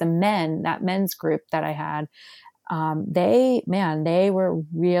talking phase, that men's group that I had, they were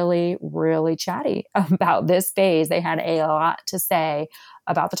really, really chatty about this phase. They had a lot to say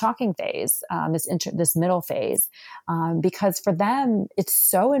about the talking phase, this middle phase, because for them, it's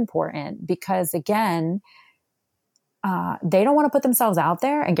so important because, again, they don't want to put themselves out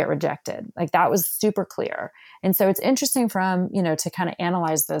there and get rejected. Like, that was super clear. And so it's interesting to kind of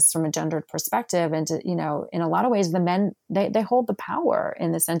analyze this from a gendered perspective, and to, in a lot of ways, the men, they hold the power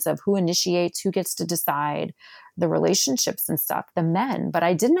in the sense of who initiates, who gets to decide the relationships and stuff, the men. But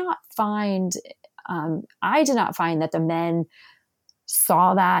I did not find that the men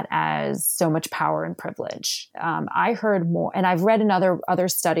saw that as so much power and privilege. I heard more, and I've read in other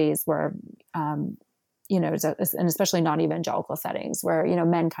studies where, and especially non-evangelical settings where,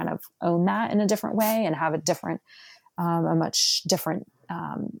 men kind of own that in a different way and have a much different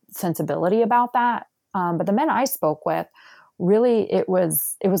sensibility about that. But the men I spoke with, really, it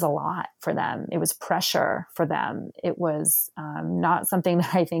was a lot for them. It was pressure for them. It was not something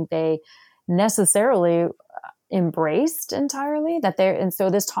that I think they necessarily embraced entirely. And so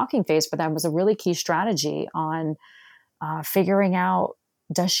this talking phase for them was a really key strategy on figuring out,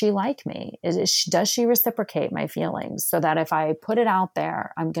 does she like me? Does she reciprocate my feelings? So that if I put it out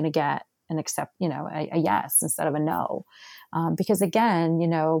there, I'm going to get a yes instead of a no. Because again,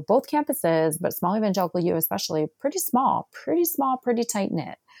 both campuses, but Small Evangelical U especially, pretty small, pretty tight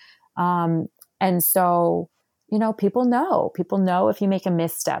knit. And so, people know if you make a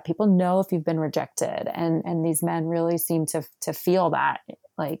misstep, people know if you've been rejected. And these men really seem to feel that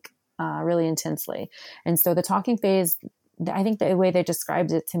really intensely. And so the talking phase, I think the way they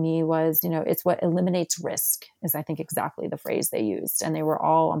described it to me was, it's what eliminates risk, is I think exactly the phrase they used. And they were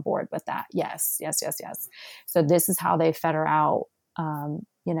all on board with that. Yes. So this is how they fetter out,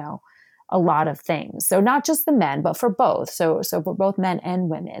 a lot of things. So not just the men, but for both. So for both men and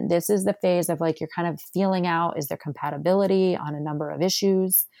women, this is the phase of you're kind of feeling out, is there compatibility on a number of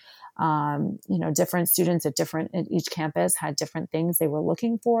issues? Different students at each campus had different things they were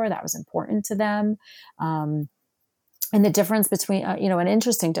looking for that was important to them. And the difference between, an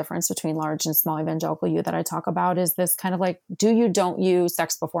interesting difference between large and Small Evangelical U that I talk about is this kind of do you, don't you,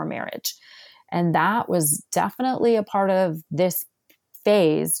 sex before marriage. And that was definitely a part of this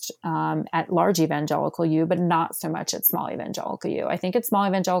phase at large Evangelical U, but not so much at Small Evangelical U. I think at Small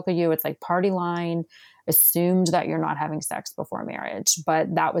Evangelical U, it's party line, assumed that you're not having sex before marriage.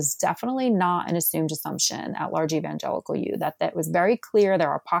 But that was definitely not an assumed assumption at large Evangelical U. That was very clear. There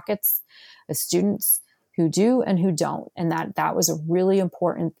are pockets of students who do and who don't. And that was a really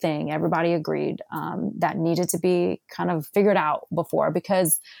important thing. Everybody agreed that needed to be kind of figured out before,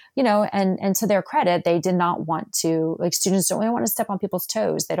 because, and to their credit, they did not want to, students don't really want to step on people's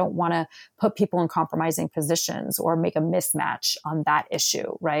toes. They don't want to put people in compromising positions or make a mismatch on that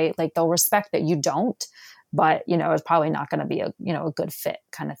issue, right? They'll respect that you don't, but, it's probably not going to be a good fit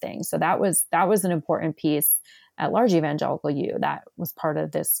kind of thing. So that was an important piece at large Evangelical U that was part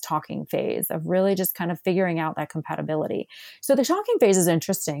of this talking phase of really just kind of figuring out that compatibility. So the talking phase is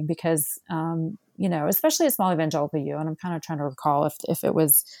interesting because, especially at Small Evangelical U, and I'm kind of trying to recall if it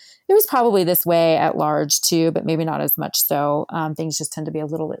was probably this way at large too, but maybe not as much so. Things just tend to be a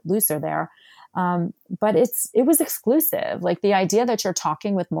little bit looser there. But it was exclusive. The idea that you're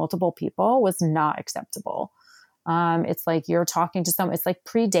talking with multiple people was not acceptable. It's you're talking to someone, it's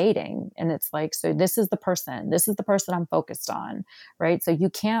pre-dating, and it's so this is the person I'm focused on, right? So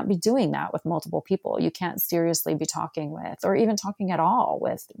you can't be doing that with multiple people. You can't seriously be talking with, or even talking at all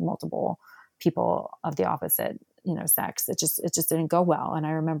with multiple people of the opposite sex. It just didn't go well. And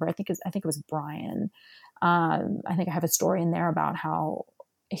I remember, I think it was Brian. I think I have a story in there about how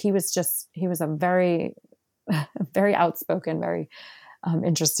he was a very, very outspoken, very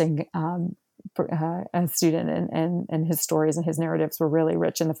interesting student, and his stories and his narratives were really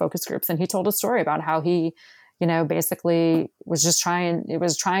rich in the focus groups. And he told a story about how he, basically was just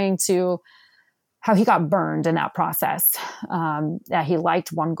how he got burned in that process. That he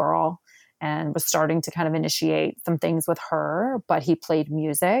liked one girl and was starting to kind of initiate some things with her, but he played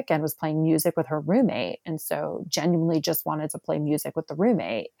music and was playing music with her roommate. And so genuinely just wanted to play music with the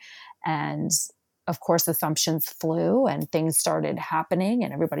roommate. And of course, assumptions flew and things started happening,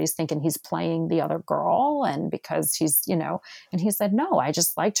 and everybody's thinking he's playing the other girl. And because he's, and he said, no, I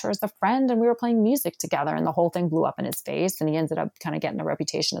just liked her as a friend and we were playing music together. And the whole thing blew up in his face, and he ended up kind of getting a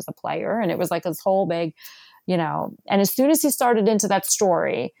reputation as a player. And it was like this whole big, and as soon as he started into that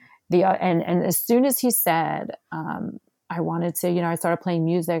story, and as soon as he said, I wanted to, I started playing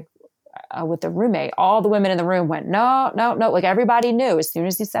music with the roommate, all the women in the room went, no. Like everybody knew as soon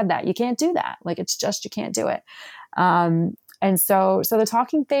as he said that, you can't do that. Like, it's just, you can't do it. And so the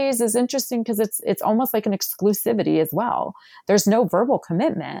talking phase is interesting because it's almost like an exclusivity as well. There's no verbal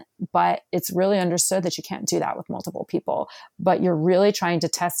commitment, but it's really understood that you can't do that with multiple people, but you're really trying to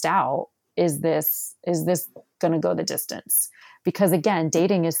test out, is this going to go the distance? Because again,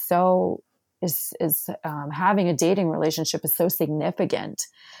 dating is having a dating relationship is so significant.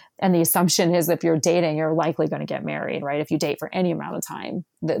 And the assumption is if you're dating, you're likely going to get married, right? If you date for any amount of time,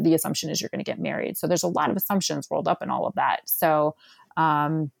 the assumption is you're going to get married. So there's a lot of assumptions rolled up in all of that. So,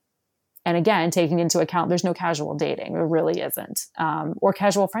 and again, taking into account, there's no casual dating. There really isn't. Or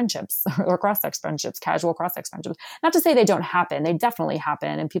casual friendships or cross-sex friendships, casual cross-sex friendships. Not to say they don't happen. They definitely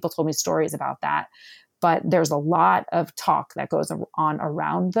happen. And people told me stories about that. But there's a lot of talk that goes on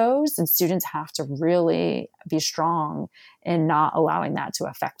around those, and students have to really be strong in not allowing that to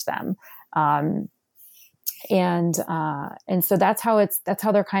affect them. And so that's how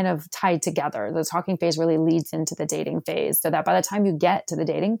they're kind of tied together. The talking phase really leads into the dating phase, so that by the time you get to the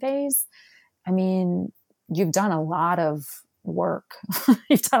dating phase, I mean, you've done a lot of work.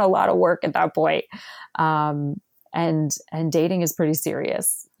 You've done a lot of work at that point. And dating is pretty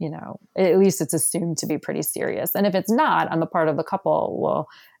serious, at least it's assumed to be pretty serious. And if it's not on the part of the couple, well,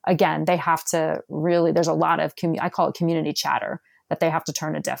 again, they have to really, there's a lot of, I call it community chatter, that they have to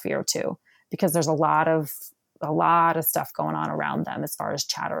turn a deaf ear to, because there's a lot of stuff going on around them as far as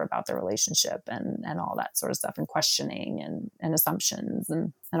chatter about the relationship and all that sort of stuff, and questioning and assumptions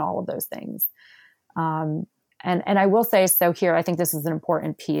and all of those things. And I will say, so here, I think this is an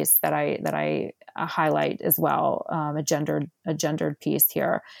important piece that I highlight as well, a gendered piece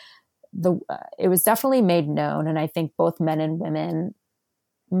here. It was definitely made known, and I think both men and women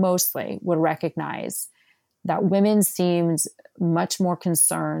mostly would recognize that women seemed much more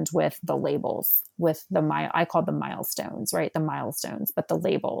concerned with the labels, with I call them milestones, right? The milestones, but the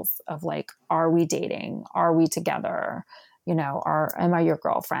labels of like, are we dating? Are we together? Am I your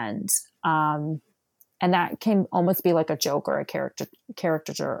girlfriend? And that can almost be like a joke or a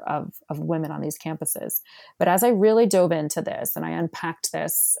caricature of women on these campuses. But as I really dove into this and I unpacked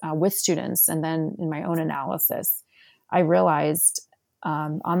this with students, and then in my own analysis, I realized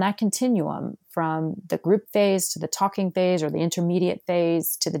on that continuum from the group phase to the talking phase, or the intermediate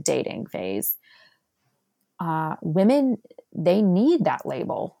phase to the dating phase, women, they need that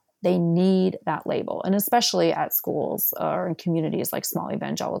label. They need that label, and especially at schools or in communities like Small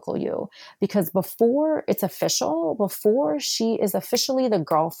Evangelical U, because before it's official, before she is officially the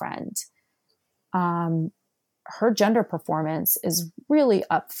girlfriend, her gender performance is really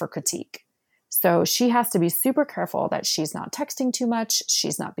up for critique. So she has to be super careful that she's not texting too much,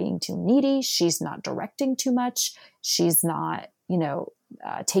 she's not being too needy, she's not directing too much, she's not,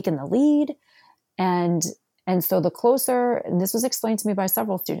 taking the lead, And so the closer, and this was explained to me by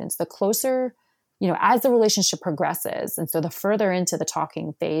several students, the closer, as the relationship progresses, and so the further into the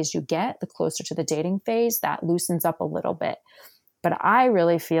talking phase you get, the closer to the dating phase, that loosens up a little bit. But I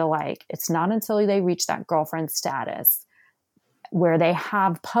really feel like it's not until they reach that girlfriend status where they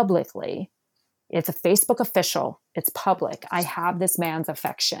have publicly, it's a Facebook official, it's public, I have this man's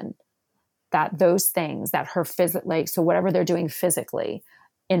affection, that those things that her so whatever they're doing physically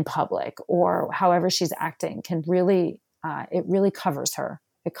in public or however she's acting can really, it really covers her.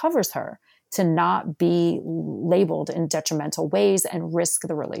 It covers her to not be labeled in detrimental ways and risk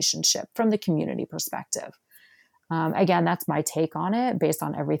the relationship from the community perspective. Again, that's my take on it based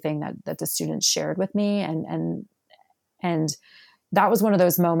on everything that the students shared with me. And that was one of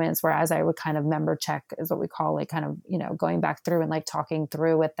those moments where, as I would kind of member check, is what we call like kind of, going back through and like talking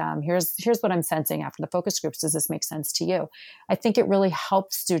through with them. Here's what I'm sensing after the focus groups. Does this make sense to you? I think it really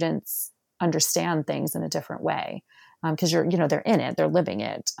helps students understand things in a different way. Because they're in it, they're living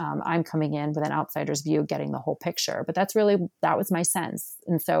it. I'm coming in with an outsider's view, getting the whole picture, but that was my sense.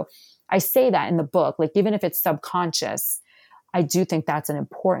 And so I say that in the book, like, even if it's subconscious, I do think that's an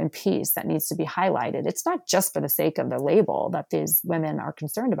important piece that needs to be highlighted. It's not just for the sake of the label that these women are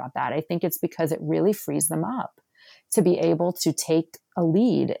concerned about that. I think it's because it really frees them up to be able to take a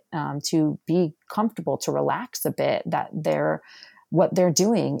lead, to be comfortable, to relax a bit, that what they're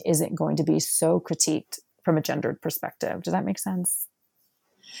doing isn't going to be so critiqued from a gendered perspective. Does that make sense?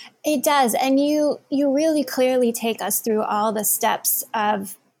 It does. And you really clearly take us through all the steps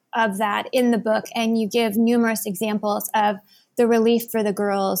of that in the book. And you give numerous examples of the relief for the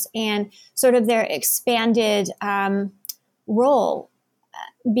girls and sort of their expanded role,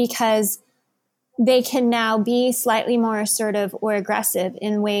 because they can now be slightly more assertive or aggressive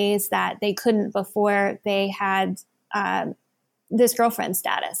in ways that they couldn't before they had this girlfriend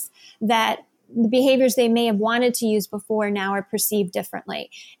status, that the behaviors they may have wanted to use before now are perceived differently.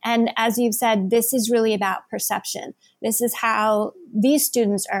 And as you've said, this is really about perception. This is how these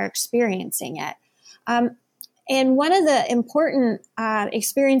students are experiencing it. And one of the important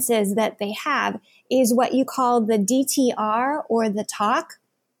experiences that they have is what you call the DTR, or the talk.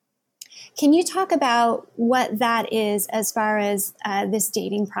 Can you talk about what that is as far as this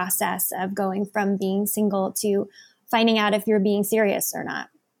dating process of going from being single to finding out if you're being serious or not?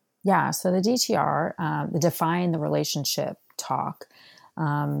 Yeah. So the DTR, the define the relationship talk.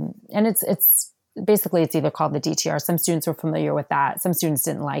 And it's basically, it's either called the DTR. Some students were familiar with that. Some students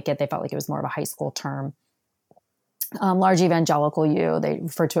didn't like it. They felt like it was more of a high school term. Large evangelical U, they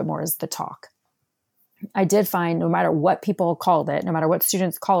refer to it more as the talk. I did find no matter what people called it, no matter what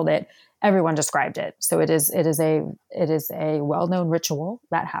students called it, everyone described it. So it is a well-known ritual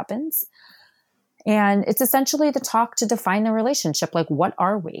that happens. And it's essentially the talk to define the relationship. Like, what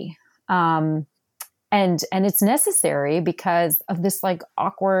are we? And it's necessary because of this like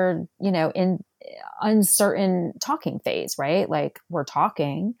awkward, uncertain talking phase, right? Like, we're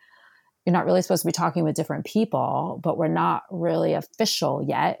talking, you're not really supposed to be talking with different people, but we're not really official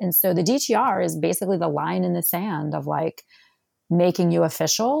yet. And so the DTR is basically the line in the sand of like making you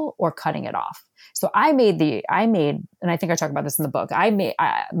official or cutting it off. So I made, and I think I talk about this in the book,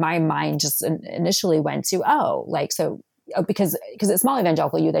 my mind just initially went to, because at Small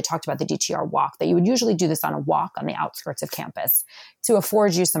Evangelical U, they talked about the DTR walk, that you would usually do this on a walk on the outskirts of campus to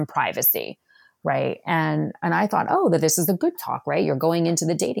afford you some privacy. Right. And I thought, that this is a good talk, right? You're going into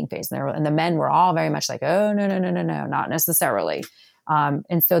the dating phase. And the men were all very much like, oh, no, not necessarily.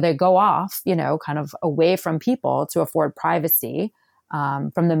 And so they go off, kind of away from people to afford privacy.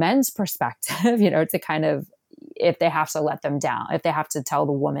 From the men's perspective, to kind of, if they have to let them down, if they have to tell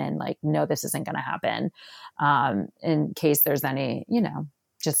the woman, like, no, this isn't going to happen, in case there's any,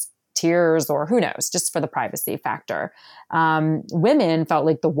 just tears or who knows, just for the privacy factor. Women felt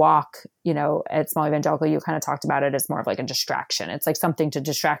like the walk, at Small Evangelical, you kind of talked about it as more of like a distraction. It's like something to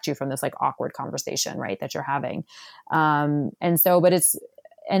distract you from this like awkward conversation, right, that you're having.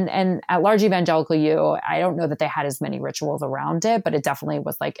 And at Large Evangelical U, I don't know that they had as many rituals around it, but it definitely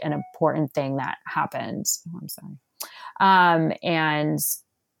was like an important thing that happened. Oh, I'm sorry.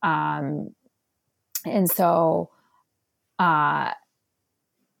 And so,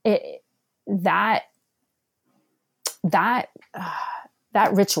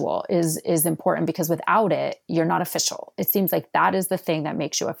 that ritual is important, because without it, you're not official. It seems like that is the thing that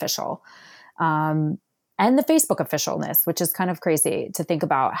makes you official. And the Facebook officialness, which is kind of crazy to think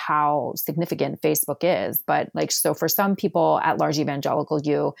about how significant Facebook is. But like, so for some people at Large Evangelical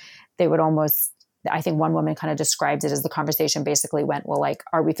U, they would almost, I think one woman kind of described it as the conversation basically went, well, like,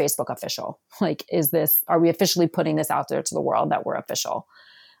 are we Facebook official? Like, are we officially putting this out there to the world that we're official?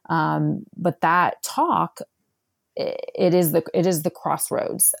 But that talk, it is the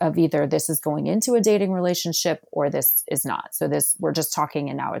crossroads of either this is going into a dating relationship or this is not. So we're just talking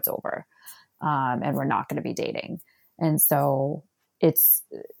and now it's over. And we're not going to be dating. And so the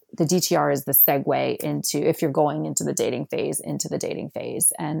DTR is the segue into, if you're going into the dating phase,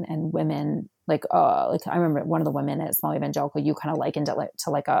 and women like I remember one of the women at Small Evangelical, you kind of likened it to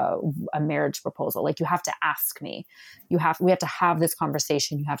like a marriage proposal. Like, you have to ask me, we have to have this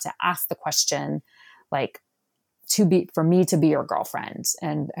conversation. You have to ask the question, like, for me to be your girlfriend.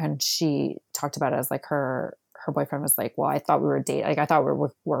 And she talked about it as like her boyfriend was like, well, I thought we were dating. Like, I thought we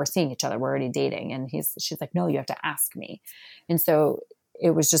were seeing each other. We're already dating. And she's like, no, you have to ask me. And so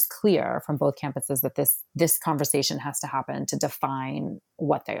it was just clear from both campuses that this conversation has to happen to define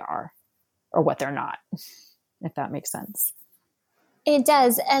what they are or what they're not, if that makes sense. It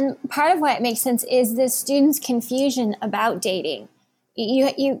does. And part of why it makes sense is the students' confusion about dating.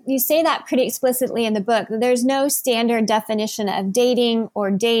 You say that pretty explicitly in the book. There's no standard definition of dating or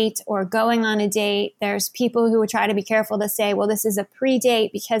date or going on a date. There's people who would try to be careful to say, well, this is a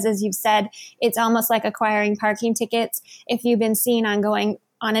pre-date because, as you've said, it's almost like acquiring parking tickets. If you've been seen on going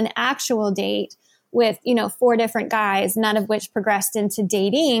on an actual date with, 4 different guys, none of which progressed into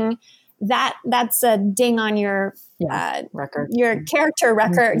dating, that's a ding on your record, your character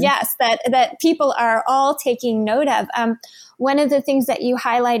record. Mm-hmm. Yes, that people are all taking note of. One of the things that you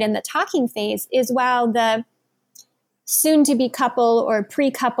highlight in the talking phase is while the soon-to-be couple or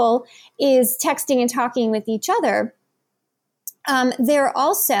pre-couple is texting and talking with each other, they're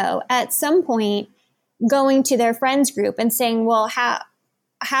also at some point going to their friends group and saying, well,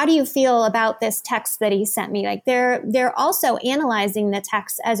 how do you feel about this text that he sent me? Like they're also analyzing the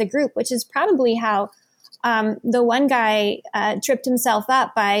text as a group, which is probably how the one guy tripped himself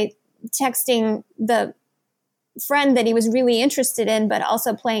up by texting the friend that he was really interested in, but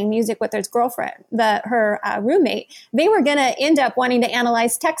also playing music with his girlfriend, her roommate. They were going to end up wanting to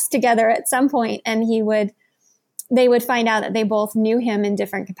analyze text together at some point, and they would find out that they both knew him in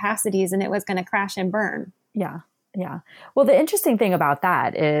different capacities, and it was going to crash and burn. Yeah. Yeah. Well, the interesting thing about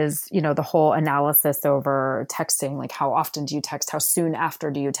that is, the whole analysis over texting, like how often do you text? How soon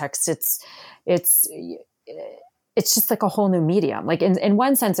after do you text? It's just like a whole new medium. Like in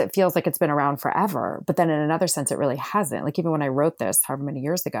one sense, it feels like it's been around forever, but then in another sense, it really hasn't. Like even when I wrote this, however many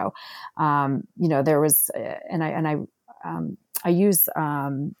years ago, there was, I use,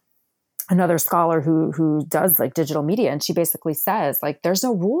 another scholar who does like digital media. And she basically says like, there's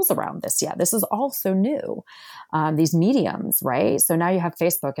no rules around this yet. This is all so new, these mediums, right? So now you have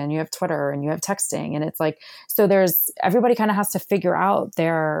Facebook and you have Twitter and you have texting, and it's like, so everybody kind of has to figure out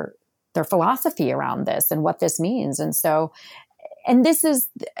their philosophy around this and what this means. And so, and this is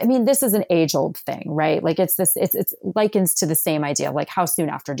an age old thing, right? Like it's likens to the same idea, like how soon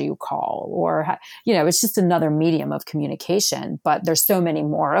after do you call, or, it's just another medium of communication, but there's so many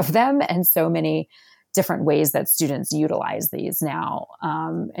more of them and so many different ways that students utilize these now.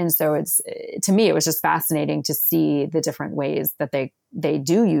 And so to me, it was just fascinating to see the different ways that they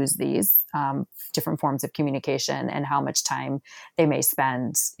do use these different forms of communication and how much time they may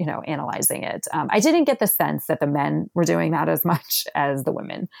spend, analyzing it. I didn't get the sense that the men were doing that as much as the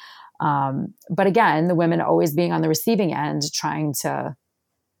women. But again, the women always being on the receiving end, trying to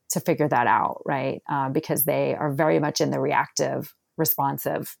figure that out, right? Because they are very much in the reactive,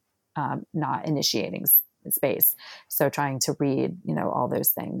 responsive, not initiating space. So trying to read, all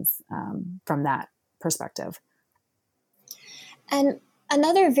those things from that perspective. And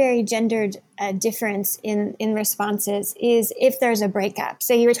another very gendered difference in responses is if there's a breakup.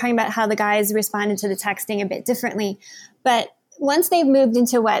 So you were talking about how the guys responded to the texting a bit differently, but once they've moved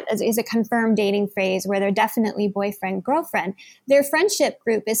into what is a confirmed dating phase where they're definitely boyfriend, girlfriend, their friendship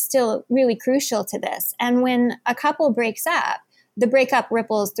group is still really crucial to this. And when a couple breaks up, the breakup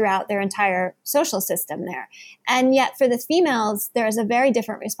ripples throughout their entire social system there. And yet for the females, there's a very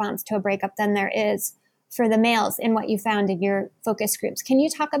different response to a breakup than there is for the males in what you found in your focus groups. Can you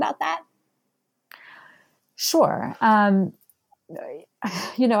talk about that? Sure. I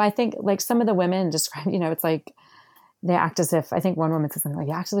think like some of the women describe, it's like they act as if, I think one woman says something like,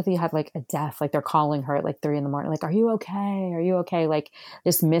 you act as if you had like a death, like they're calling her at like 3 a.m, like, are you okay? Are you okay? Like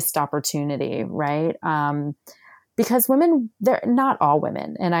this missed opportunity, right? Because women, they're not all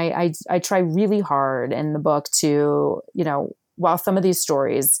women. And I try really hard in the book to, while some of these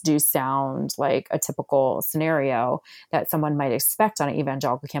stories do sound like a typical scenario that someone might expect on an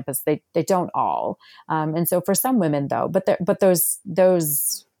evangelical campus, they don't all. And so for some women though, but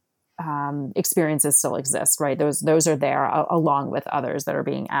those experiences still exist, right? Those are there along with others that are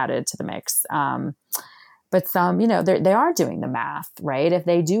being added to the mix. But some, they are doing the math, right? If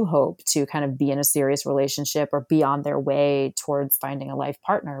they do hope to kind of be in a serious relationship or be on their way towards finding a life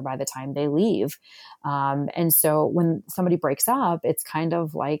partner by the time they leave. And so when somebody breaks up, it's kind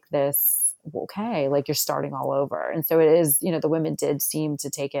of like this, okay, like you're starting all over. And so it is, the women did seem to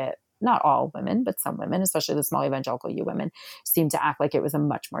take it, not all women, but some women, especially the small evangelical U women, seem to act like it was a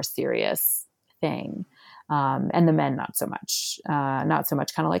much more serious thing. And the men, not so much kind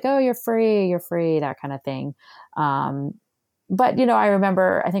of like, oh, you're free, that kind of thing. But, I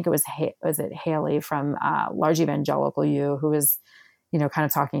remember, I think it was Haley from Large Evangelical U who was, kind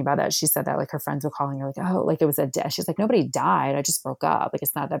of talking about that, she said that like her friends were calling her like, oh, like it was a death. She's like, nobody died. I just broke up. Like,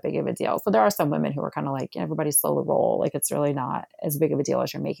 it's not that big of a deal. So there are some women who are kind of like, everybody slow the roll. Like, it's really not as big of a deal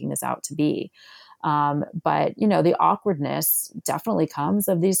as you're making this out to be. But the awkwardness definitely comes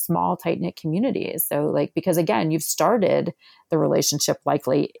of these small, tight-knit communities. So like, because again, you've started the relationship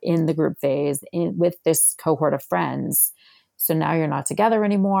likely in the group phase with this cohort of friends. So now you're not together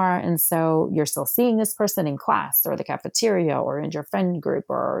anymore. And so you're still seeing this person in class or the cafeteria or in your friend group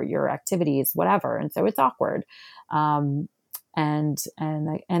or your activities, whatever. And so it's awkward. And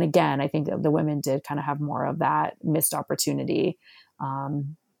again, I think the women did kind of have more of that missed opportunity, to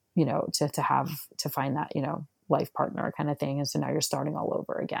find that, life partner kind of thing. And so now you're starting all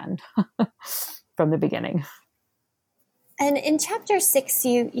over again from the beginning. And in chapter 6,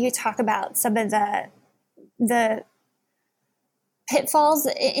 you talk about some of the pitfalls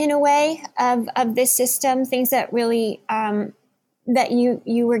in a way of this system, things that really that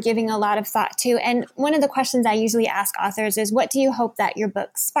you were giving a lot of thought to. And one of the questions I usually ask authors is, what do you hope that your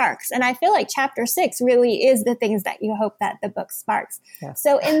book sparks? And I feel like chapter 6 really is the things that you hope that the book sparks. Yes.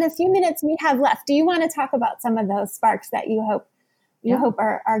 So in the few minutes we have left, do you want to talk about some of those sparks that you hope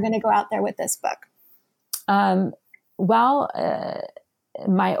are going to go out there with this book?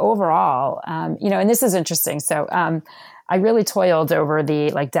 My overall, and this is interesting. So, I really toiled over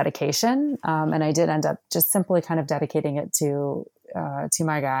the dedication, and I did end up just simply kind of dedicating it to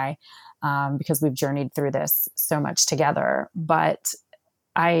my guy, because we've journeyed through this so much together. But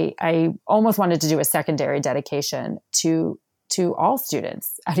I almost wanted to do a secondary dedication to all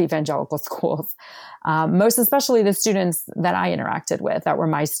students at evangelical schools, most especially the students that I interacted with, that were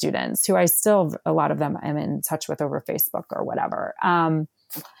my students, who I still, a lot of them I'm in touch with over Facebook or whatever.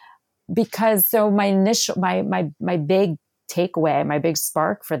 Because so my big takeaway, my big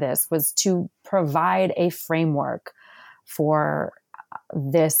spark for this was to provide a framework for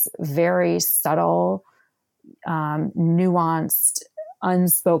this very subtle, nuanced,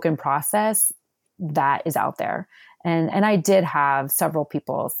 unspoken process that is out there. And I did have several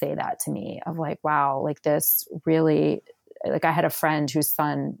people say that to me of like, wow, like this really, like I had a friend whose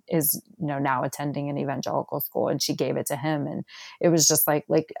son is, now attending an evangelical school, and she gave it to him. And it was just like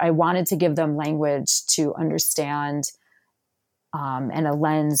I wanted to give them language to understand, and a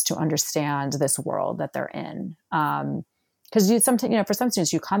lens to understand this world that they're in. Because sometimes, for some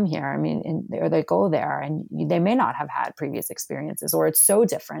students, you come here, or they go there, and they may not have had previous experiences, or it's so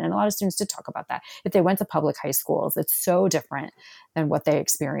different. And a lot of students did talk about that. If they went to public high schools, it's so different than what they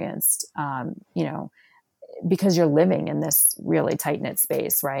experienced, because you're living in this really tight-knit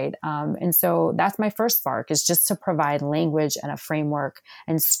space, right? And so that's my first spark, is just to provide language and a framework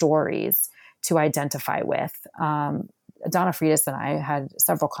and stories to identify with. Donna Freitas and I had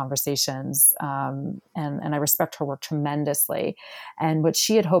several conversations, and I respect her work tremendously. And what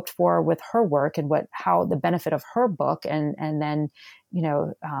she had hoped for with her work, and how the benefit of her book, and then,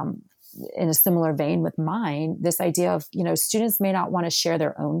 in a similar vein with mine, this idea of, students may not want to share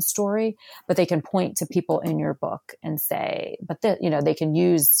their own story, but they can point to people in your book and say, but they can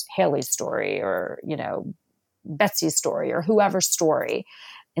use Haley's story, or, Betsy's story, or whoever's story,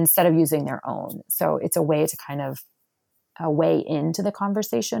 instead of using their own. So it's a way to kind of a way into the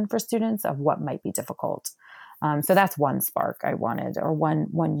conversation for students of what might be difficult. So that's one spark I wanted, or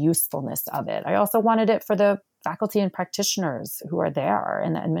one usefulness of it. I also wanted it for the faculty and practitioners who are there,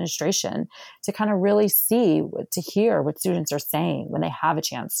 and the administration, to kind of really to hear what students are saying when they have a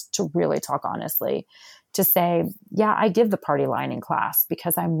chance to really talk honestly, to say, yeah, I give the party line in class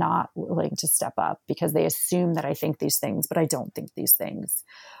because I'm not willing to step up, because they assume that I think these things, but I don't think these things.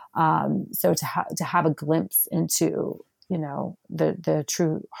 So to have a glimpse into the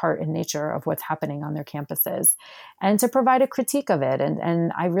true heart and nature of what's happening on their campuses, and to provide a critique of it.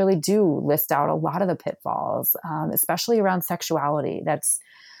 And I really do list out a lot of the pitfalls, especially around sexuality.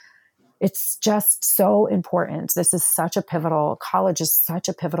 It's just so important. This is college is such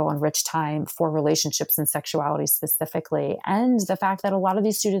a pivotal and rich time for relationships and sexuality specifically. And the fact that a lot of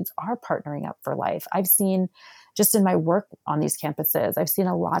these students are partnering up for life. I've seen, just in my work on these campuses, I've seen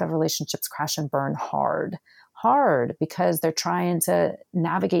a lot of relationships crash and burn hard, because they're trying to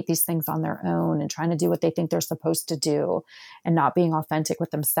navigate these things on their own, and trying to do what they think they're supposed to do, and not being authentic with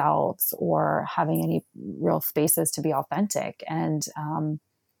themselves, or having any real spaces to be authentic. And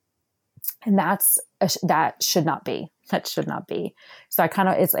that should not be. So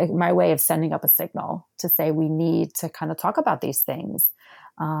it's like my way of sending up a signal to say, we need to kind of talk about these things.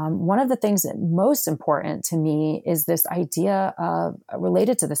 One of the things that most important to me is this idea of,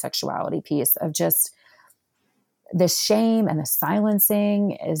 related to the sexuality piece, of just the shame and the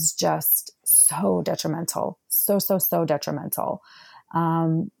silencing is just so detrimental, so detrimental.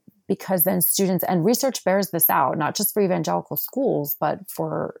 Because then students, and research bears this out, not just for evangelical schools, but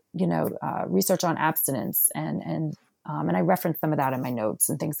for, research on abstinence and I reference some of that in my notes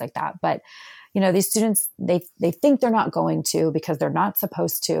and things like that. But, these students, they think they're not going to because they're not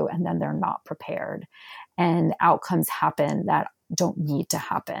supposed to, and then they're not prepared, and outcomes happen that don't need to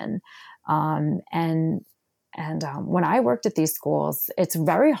happen. When I worked at these schools, it's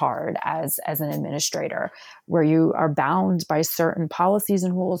very hard as an administrator, where you are bound by certain policies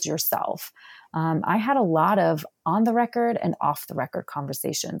and rules yourself. I had a lot of on the record and off the record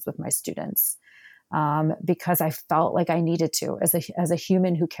conversations with my students, because I felt like I needed to, as a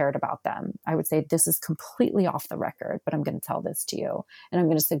human who cared about them. I would say, this is completely off the record, but I'm going to tell this to you, and I'm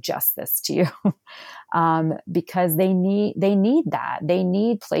going to suggest this to you, because they need that. They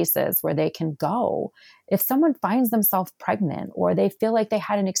need places where they can go if someone finds themselves pregnant, or they feel like they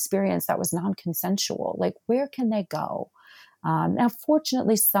had an experience that was non-consensual. Like, where can they go? Now,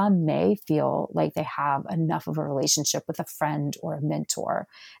 fortunately, some may feel like they have enough of a relationship with a friend or a mentor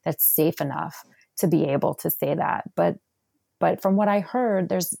that's safe enough to be able to say that. But from what I heard,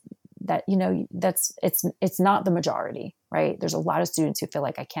 there's that, it's not the majority, right? There's a lot of students who feel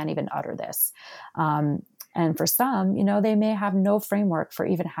like, I can't even utter this. And for some, they may have no framework for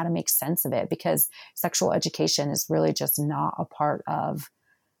even how to make sense of it, because sexual education is really just not a part of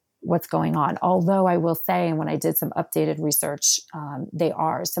what's going on. Although I will say, and when I did some updated research,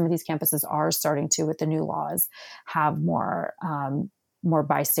 some of these campuses are starting to, with the new laws, have more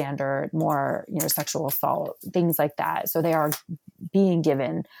bystander, more, sexual assault, things like that. So they are being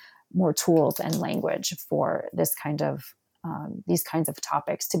given more tools and language for this kind of, these kinds of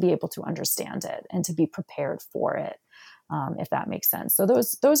topics, to be able to understand it and to be prepared for it, if that makes sense. So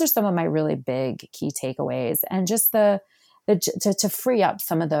those are some of my really big key takeaways, and just to free up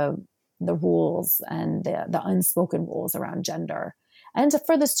some of the rules and the unspoken rules around gender, and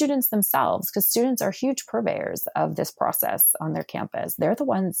for the students themselves, because students are huge purveyors of this process on their campus. They're the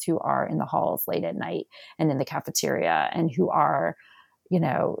ones who are in the halls late at night and in the cafeteria, and who are,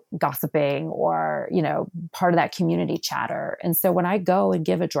 gossiping or, part of that community chatter. And so when I go and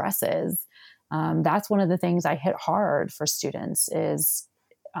give addresses, that's one of the things I hit hard for students is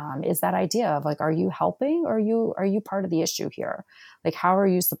that idea of, like, are you helping, or are you part of the issue here? Like, how are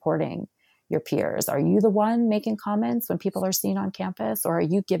you supporting your peers? Are you the one making comments when people are seen on campus, or are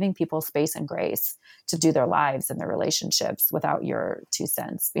you giving people space and grace to do their lives and their relationships without your 2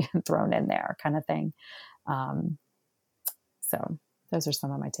 cents being thrown in there, kind of thing? So those are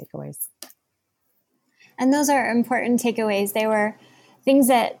some of my takeaways. And those are important takeaways. They were things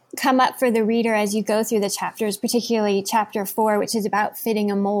that come up for the reader as you go through the chapters, particularly chapter 4, which is about fitting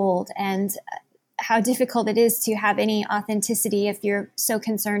a mold, and how difficult it is to have any authenticity if you're so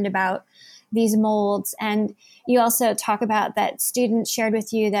concerned about these molds. And you also talk about that students shared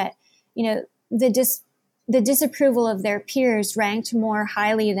with you that, the disapproval of their peers ranked more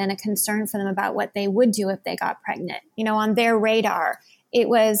highly than a concern for them about what they would do if they got pregnant. On their radar, it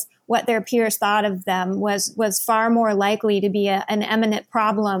was what their peers thought of them was far more likely to be an eminent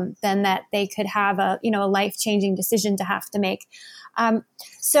problem than that they could have a life-changing decision to have to make.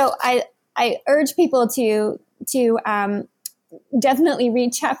 So I urge people to definitely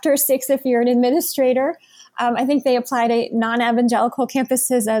read chapter 6 if you're an administrator. I think they apply to non-evangelical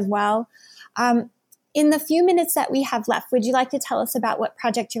campuses as well. In the few minutes that we have left, would you like to tell us about what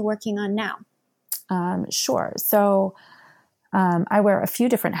project you're working on now? Sure. So I wear a few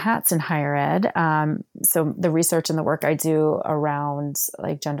different hats in higher ed. So the research and the work I do around,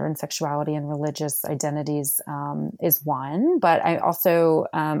 like, gender and sexuality and religious identities is one, but I also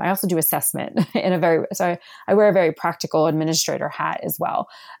do assessment so I wear a very practical administrator hat as well.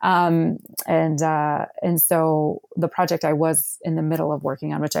 And so the project I was in the middle of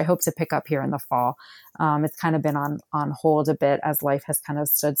working on, which I hope to pick up here in the fall, it's kind of been on hold a bit as life has kind of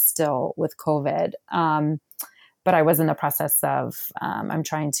stood still with COVID. But I was in the process of, I'm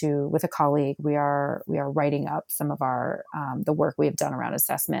trying to, with a colleague, we are writing up some of our, the work we have done around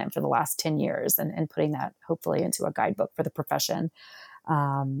assessment for the last 10 years and putting that hopefully into a guidebook for the profession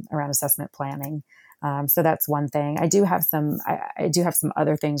around assessment planning. So that's one thing. I do have some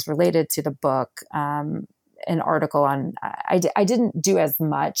other things related to the book. An article on, I didn't do as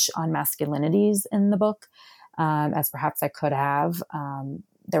much on masculinities in the book as perhaps I could have.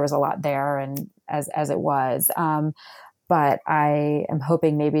 There was a lot there, and as it was, but I am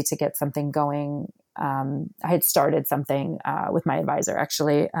hoping maybe to get something going. I had started something with my advisor,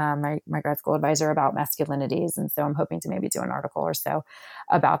 actually, my grad school advisor, about masculinities, and so I'm hoping to maybe do an article or so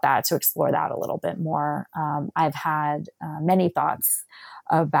about that to explore that a little bit more. I've had many thoughts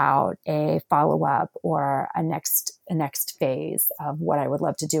about a follow-up or a next phase of what I would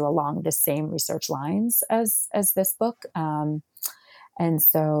love to do along the same research lines as this book. And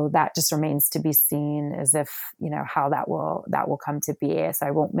so that just remains to be seen as if, how that will come to be. So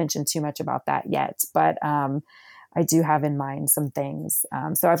I won't mention too much about that yet, but I do have in mind some things.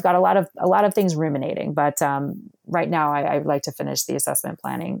 So I've got a lot of things ruminating, but right now I would like to finish the assessment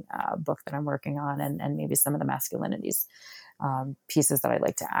planning book that I'm working on, and maybe some of the masculinities pieces that I'd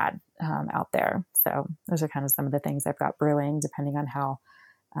like to add out there. So those are kind of some of the things I've got brewing, depending on how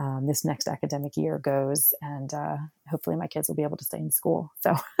this next academic year goes, and hopefully my kids will be able to stay in school.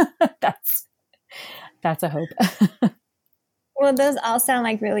 So that's a hope. Well, those all sound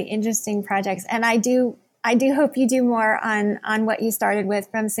like really interesting projects, and I do hope you do more on what you started with,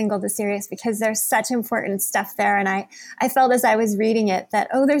 From Single to Serious, because there's such important stuff there. And I felt as I was reading it that,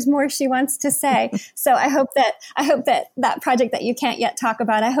 there's more she wants to say. So I hope that project that you can't yet talk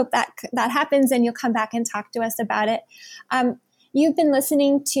about, I hope that happens and you'll come back and talk to us about it. You've been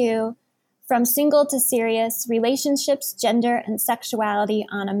listening to From Single to Serious: Relationships, Gender, and Sexuality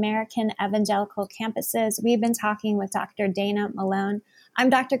on American Evangelical Campuses. We've been talking with Dr. Dana Malone. I'm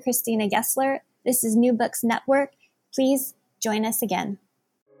Dr. Christina Gessler. This is New Books Network. Please join us again.